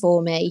anchor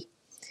for me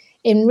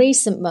in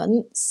recent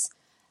months,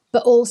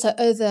 but also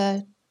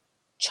other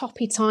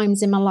choppy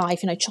times in my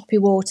life, choppy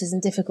waters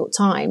and difficult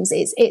times.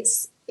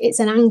 It's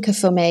an anchor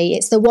for me.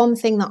 It's the one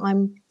thing that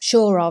I'm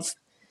sure of.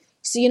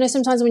 So,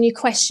 sometimes when you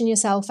question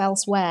yourself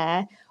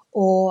elsewhere,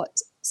 or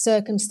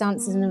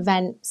circumstances and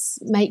events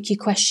make you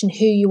question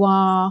who you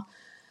are,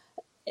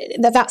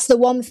 that's the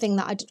one thing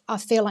that I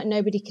feel like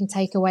nobody can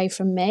take away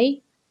from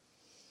me.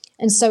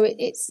 And so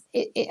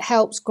it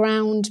helps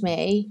ground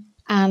me,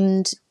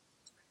 and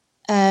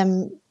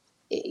it's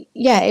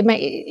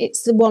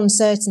the one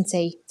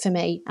certainty for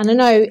me. And I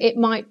know that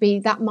might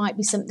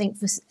be something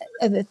for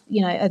other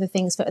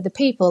things for other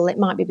people. It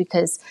might be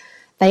because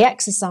they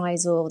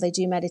exercise or they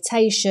do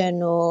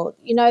meditation, or,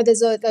 you know,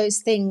 there's all those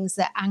things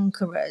that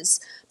anchor us.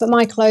 But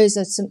my clothes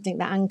are something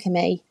that anchor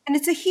me. And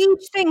it's a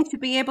huge thing to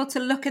be able to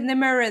look in the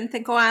mirror and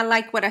think, oh, I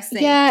like what I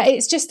see. Yeah,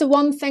 it's just the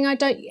one thing I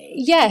don't,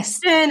 yes.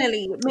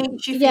 Externally, it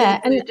makes you feel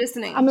good,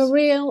 doesn't it? I'm a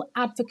real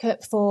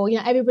advocate for, you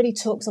know, everybody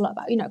talks a lot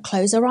about, you know,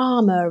 clothes are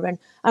armor, and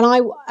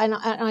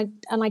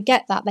I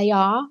get that they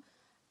are.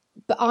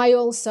 But I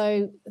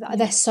also,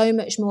 they're so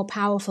much more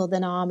powerful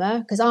than armour,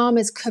 because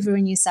armour's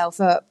covering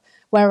yourself up.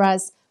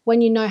 Whereas when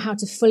you know how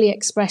to fully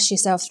express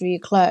yourself through your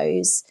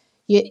clothes,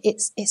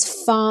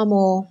 it's far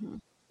more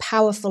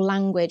powerful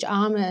language.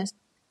 Armour,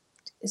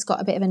 it's got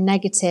a bit of a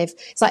negative.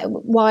 It's like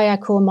why I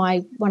call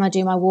when I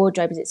do my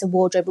wardrobe, is it's a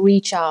wardrobe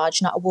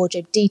recharge, not a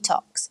wardrobe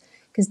detox.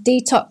 Because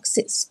detox,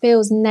 it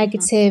feels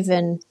negative,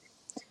 and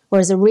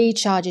whereas a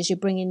recharge is you're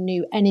bringing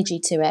new energy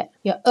to it.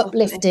 You're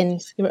uplifting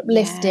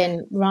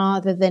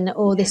rather than,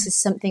 this is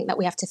something that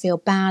we have to feel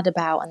bad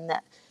about and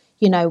that,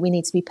 you know, we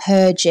need to be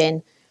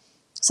purging.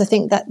 So I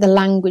think that the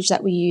language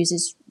that we use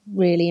is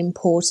really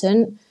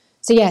important.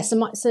 So yeah,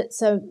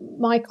 so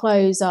my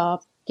clothes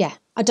are,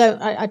 I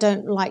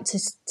don't like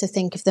to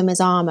think of them as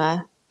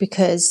armour,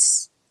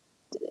 because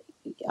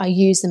I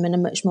use them in a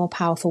much more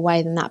powerful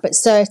way than that. But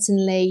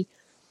certainly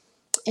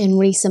in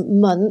recent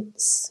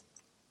months,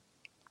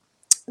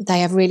 they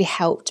have really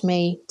helped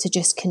me to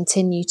just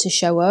continue to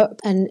show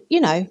up. And,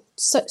 you know,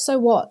 so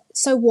what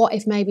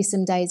if maybe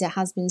some days it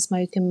has been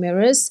smoke and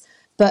mirrors,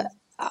 but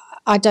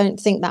I don't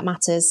think that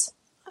matters.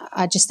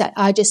 I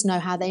just know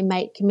how they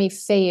make me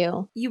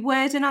feel. Your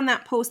wording on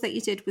that post that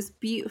you did was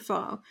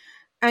beautiful.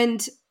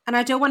 And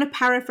I don't want to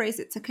paraphrase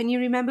it. So can you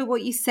remember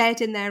what you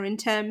said in there in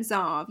terms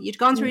of, you'd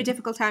gone through a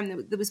difficult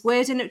time. There was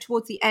wording up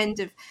towards the end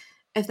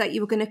of that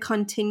you were going to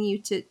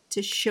continue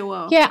to show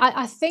up. Yeah,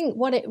 I think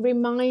what it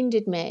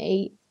reminded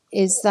me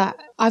is that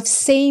I've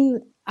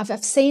seen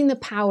the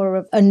power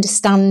of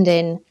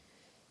understanding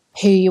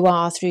who you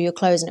are through your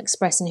clothes and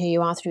expressing who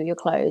you are through your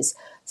clothes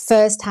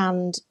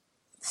firsthand,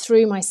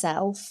 through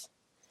myself,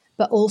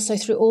 but also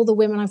through all the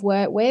women I've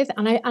worked with.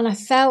 And I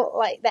felt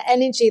like the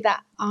energy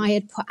that I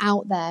had put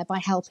out there by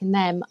helping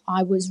them,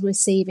 I was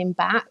receiving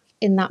back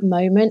in that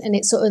moment. And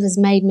it sort of has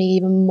made me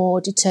even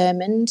more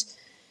determined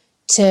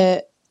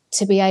to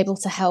be able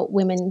to help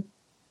women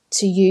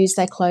to use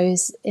their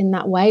clothes in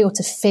that way, or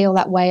to feel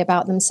that way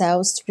about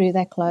themselves through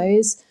their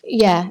clothes.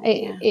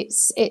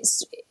 It's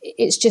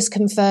just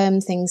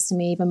confirmed things to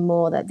me even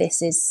more, that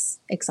this is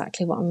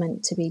exactly what I'm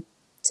meant to be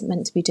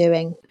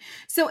doing.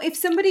 So if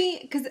somebody,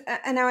 because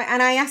and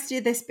I asked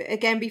you this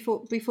again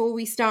before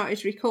we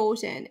started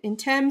recording, in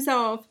terms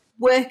of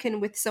working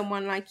with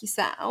someone like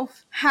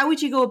yourself, how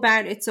would you go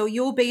about it? So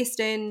I'm based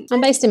in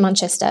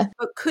Manchester.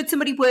 But could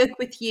somebody work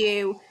with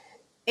you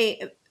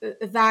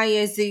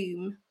via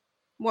Zoom?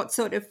 What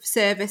sort of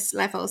service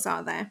levels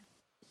are there?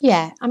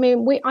 Yeah, I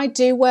mean, I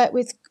do work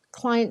with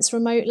clients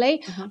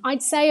remotely.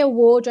 I'd say a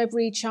wardrobe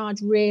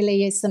recharge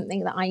really is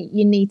something that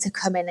you need to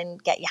come in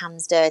and get your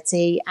hands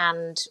dirty,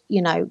 and,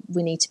 you know,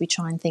 we need to be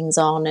trying things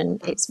on,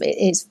 and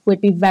it would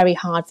be very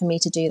hard for me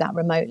to do that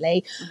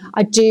remotely.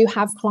 I do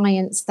have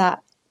clients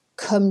that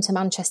come to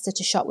Manchester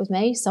to shop with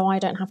me, so I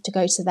don't have to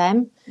go to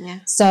them.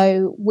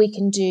 So we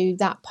can do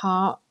that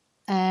part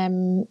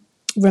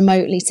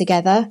remotely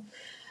together.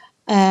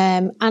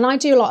 And I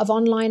do a lot of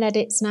online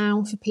edits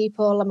now for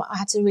people. I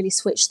had to really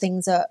switch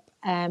things up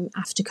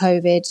after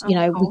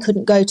COVID. We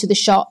couldn't go to the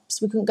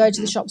shops. We couldn't go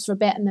to the shops for a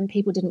bit, and then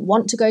people didn't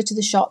want to go to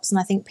the shops. And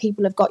I think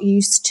people have got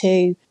used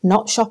to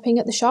not shopping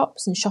at the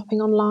shops and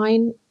shopping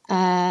online.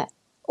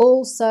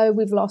 Also,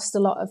 we've lost a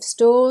lot of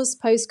stores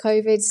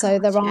post-COVID, so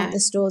there aren't the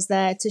stores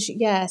there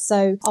to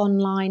so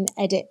online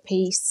edit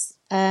piece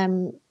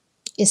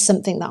is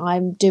something that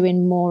I'm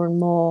doing more and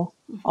more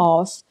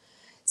of.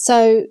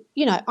 So,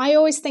 you know, I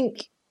always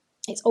think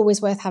it's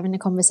always worth having a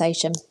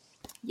conversation.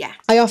 Yeah.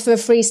 I offer a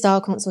free style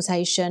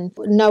consultation,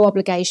 no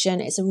obligation.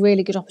 It's a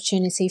really good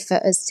opportunity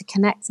for us to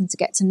connect and to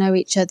get to know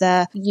each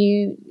other.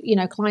 You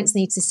know, clients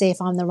need to see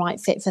if I'm the right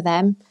fit for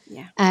them.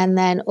 Yeah. And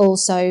then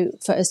also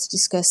for us to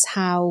discuss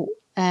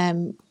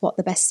what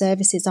the best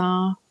services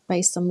are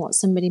based on what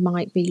somebody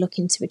might be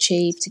looking to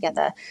achieve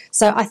together.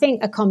 So I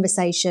think a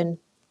conversation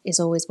is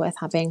always worth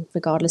having,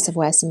 regardless of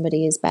where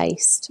somebody is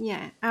based.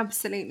 Yeah,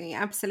 absolutely.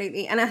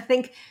 Absolutely. And I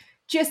think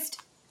just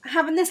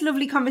having this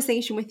lovely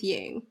conversation with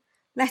you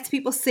lets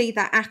people see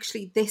that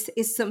actually this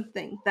is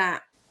something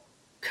that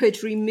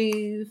could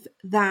remove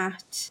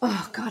that,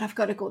 oh God, I've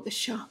got to go to the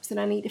shops and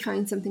I need to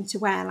find something to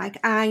wear. Like,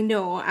 I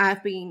know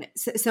I've been,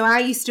 so I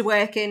used to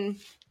work in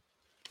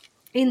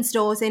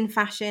stores, in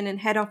fashion, and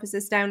head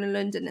offices down in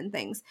London and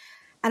things.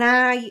 And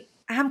I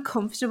am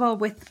comfortable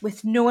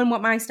with knowing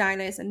what my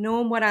style is and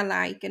knowing what I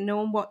like and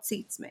knowing what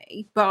suits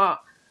me. But,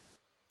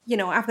 you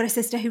know, I've got a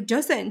sister who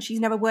doesn't. She's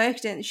never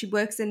worked she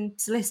works in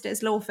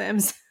solicitors, law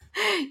firms.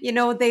 You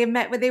know, they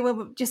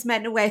were just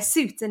meant to wear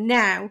suits, and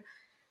now,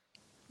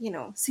 you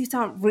know, suits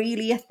aren't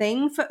really a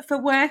thing for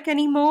work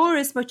anymore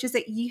as much as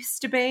it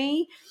used to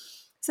be.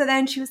 So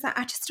then she was like,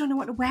 I just don't know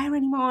what to wear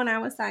anymore. And I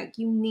was like,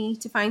 you need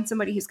to find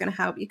somebody who's going to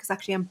help you, because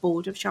actually I'm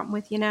bored of shopping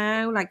with you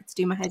now. Like, it's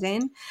doing my head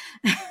in.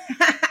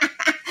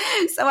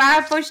 So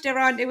I pushed her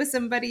on. It was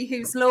somebody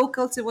who's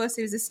local to us,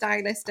 who's a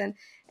stylist. And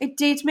it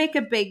did make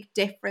a big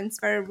difference,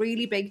 for a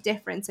really big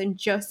difference, in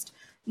just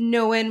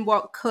knowing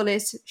what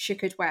colours she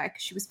could wear.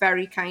 Because she was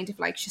very kind of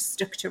like, she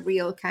stuck to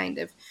real kind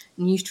of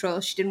neutral.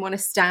 She didn't want to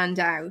stand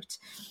out.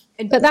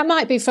 But that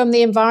might be from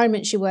the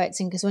environment she worked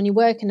in, because when you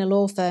work in a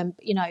law firm,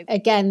 you know,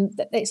 again,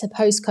 it's a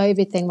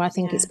post-COVID thing where I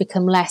think it's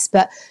become less,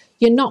 but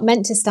you're not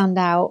meant to stand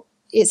out.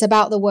 It's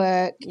about the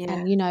work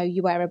and, you know,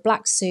 you wear a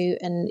black suit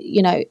and,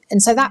 you know,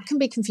 and so that can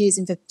be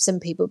confusing for some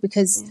people,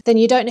 because then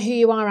you don't know who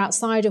you are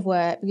outside of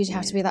work, because you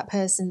have to be that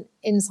person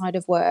inside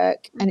of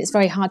work. And it's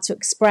very hard to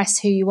express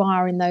who you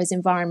are in those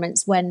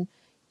environments when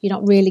you're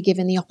not really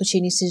given the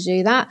opportunity to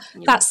do that.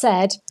 That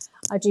said,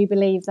 I do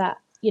believe that,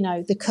 you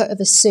know, the cut of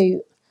a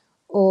suit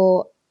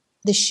or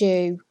the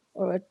shoe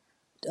or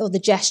the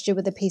gesture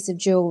with a piece of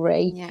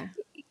jewellery,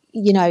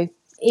 you know,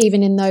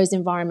 even in those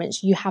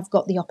environments, you have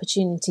got the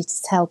opportunity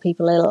to tell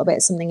people a little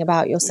bit something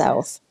about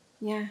yourself.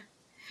 Yeah.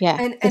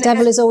 And the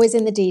devil is always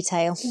in the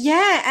detail.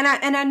 Yeah,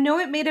 and I know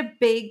it made a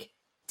big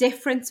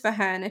difference for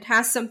her, and it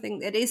has something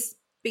that is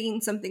been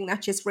something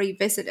that just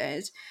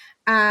revisited,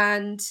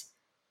 and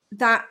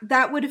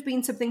that would have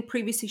been something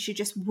previously she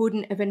just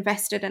wouldn't have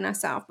invested in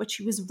herself, but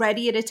she was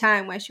ready at a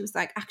time where she was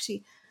like,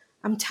 actually,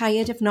 I'm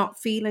tired of not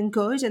feeling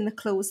good in the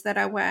clothes that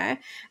I wear.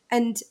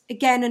 And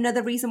again,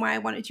 another reason why I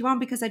wanted you on,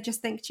 because I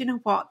just think, do you know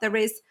what?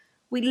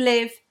 We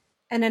live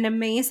in an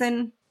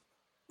amazing,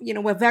 you know,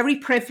 we're very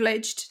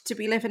privileged to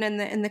be living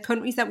in the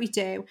countries that we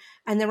do.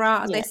 And there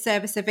are this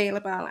service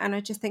available. And I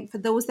just think for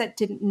those that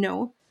didn't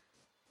know,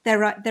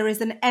 there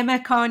is an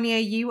Emma Carr near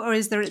you,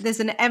 or there's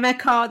an Emma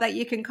Carr that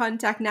you can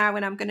contact now.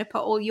 And I'm going to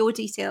put all your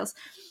details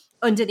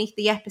underneath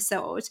the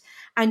episode.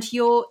 And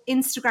your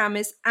Instagram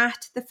is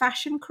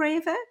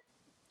 @thefashioncraver.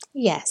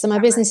 Yeah, so my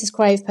business is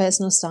Crave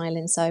Personal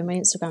Styling, so my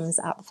Instagram is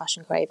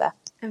 @thefashioncraver.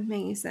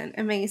 Amazing.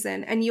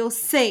 And you'll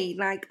see,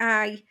 like,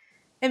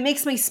 it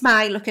makes me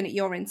smile looking at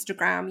your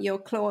Instagram. Your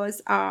clothes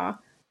are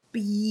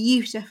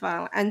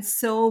beautiful and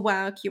so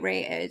well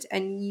curated,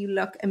 and you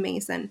look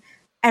amazing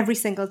every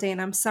single day.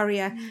 And I'm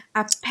sorry I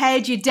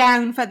pared you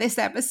down for this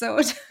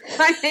episode.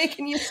 I'm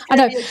making you. I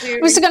know.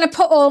 I'm just going to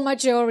put all my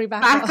jewellery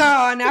back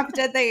on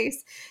after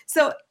this.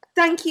 So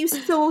thank you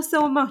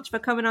so much for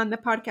coming on the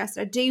podcast.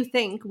 I do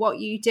think what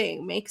you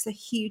do makes a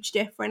huge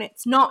difference.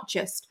 It's not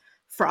just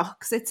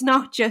frocks. It's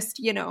not just,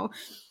 you know,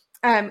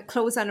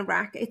 clothes on a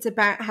rack. It's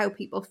about how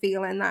people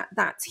feel, and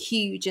that's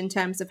huge in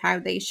terms of how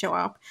they show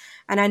up.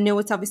 And I know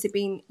it's obviously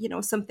been, you know,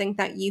 something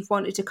that you've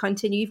wanted to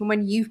continue, even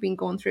when you've been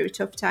going through a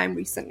tough time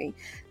recently,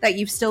 that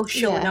you've still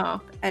shown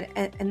up,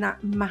 and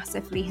that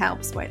massively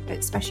helps,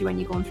 especially when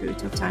you're going through a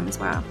tough time as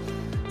well.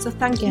 So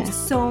thank you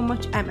so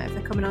much, Emma, for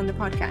coming on the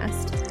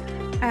podcast.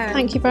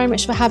 Thank you very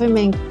much for having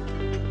me.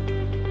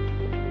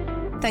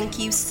 Thank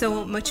you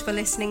so much for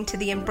listening to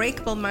the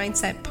Unbreakable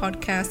Mindset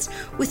podcast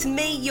with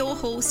me, your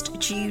host,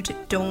 Jude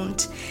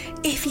Don't.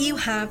 If you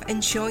have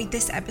enjoyed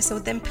this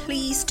episode, then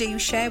please do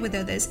share with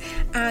others,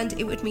 and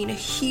it would mean a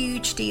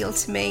huge deal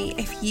to me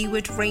if you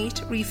would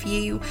rate,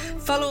 review,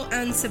 follow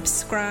and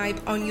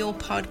subscribe on your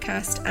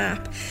podcast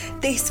app.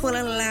 This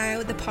will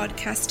allow the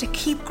podcast to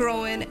keep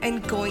growing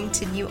and going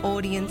to new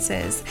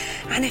audiences.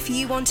 And if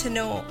you want to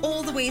know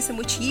all the ways in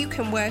which you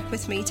can work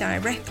with me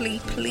directly,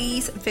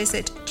 please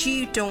visit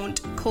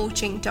judedon'tcoaching.co.uk.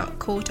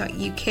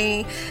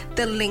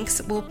 The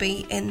links will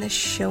be in the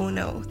show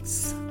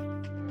notes.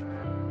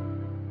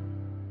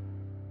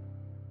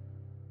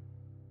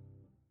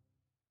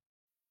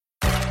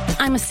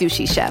 I'm a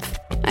sushi chef.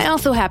 I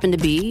also happen to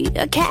be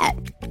a cat.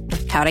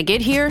 How'd I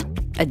get here?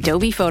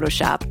 Adobe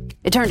Photoshop.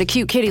 It turned a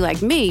cute kitty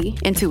like me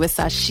into a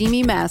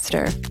sashimi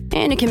master.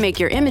 And it can make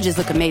your images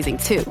look amazing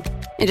too.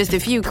 In just a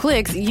few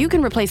clicks, you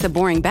can replace a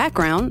boring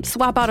background,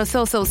 swap out a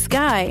so-so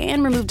sky,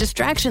 and remove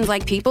distractions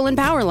like people and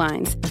power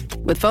lines.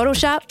 With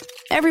Photoshop,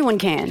 everyone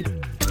can.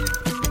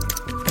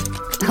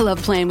 I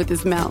love playing with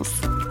this mouse.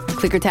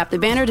 Click or tap the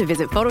banner to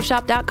visit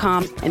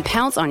Photoshop.com and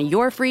pounce on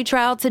your free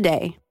trial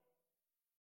today.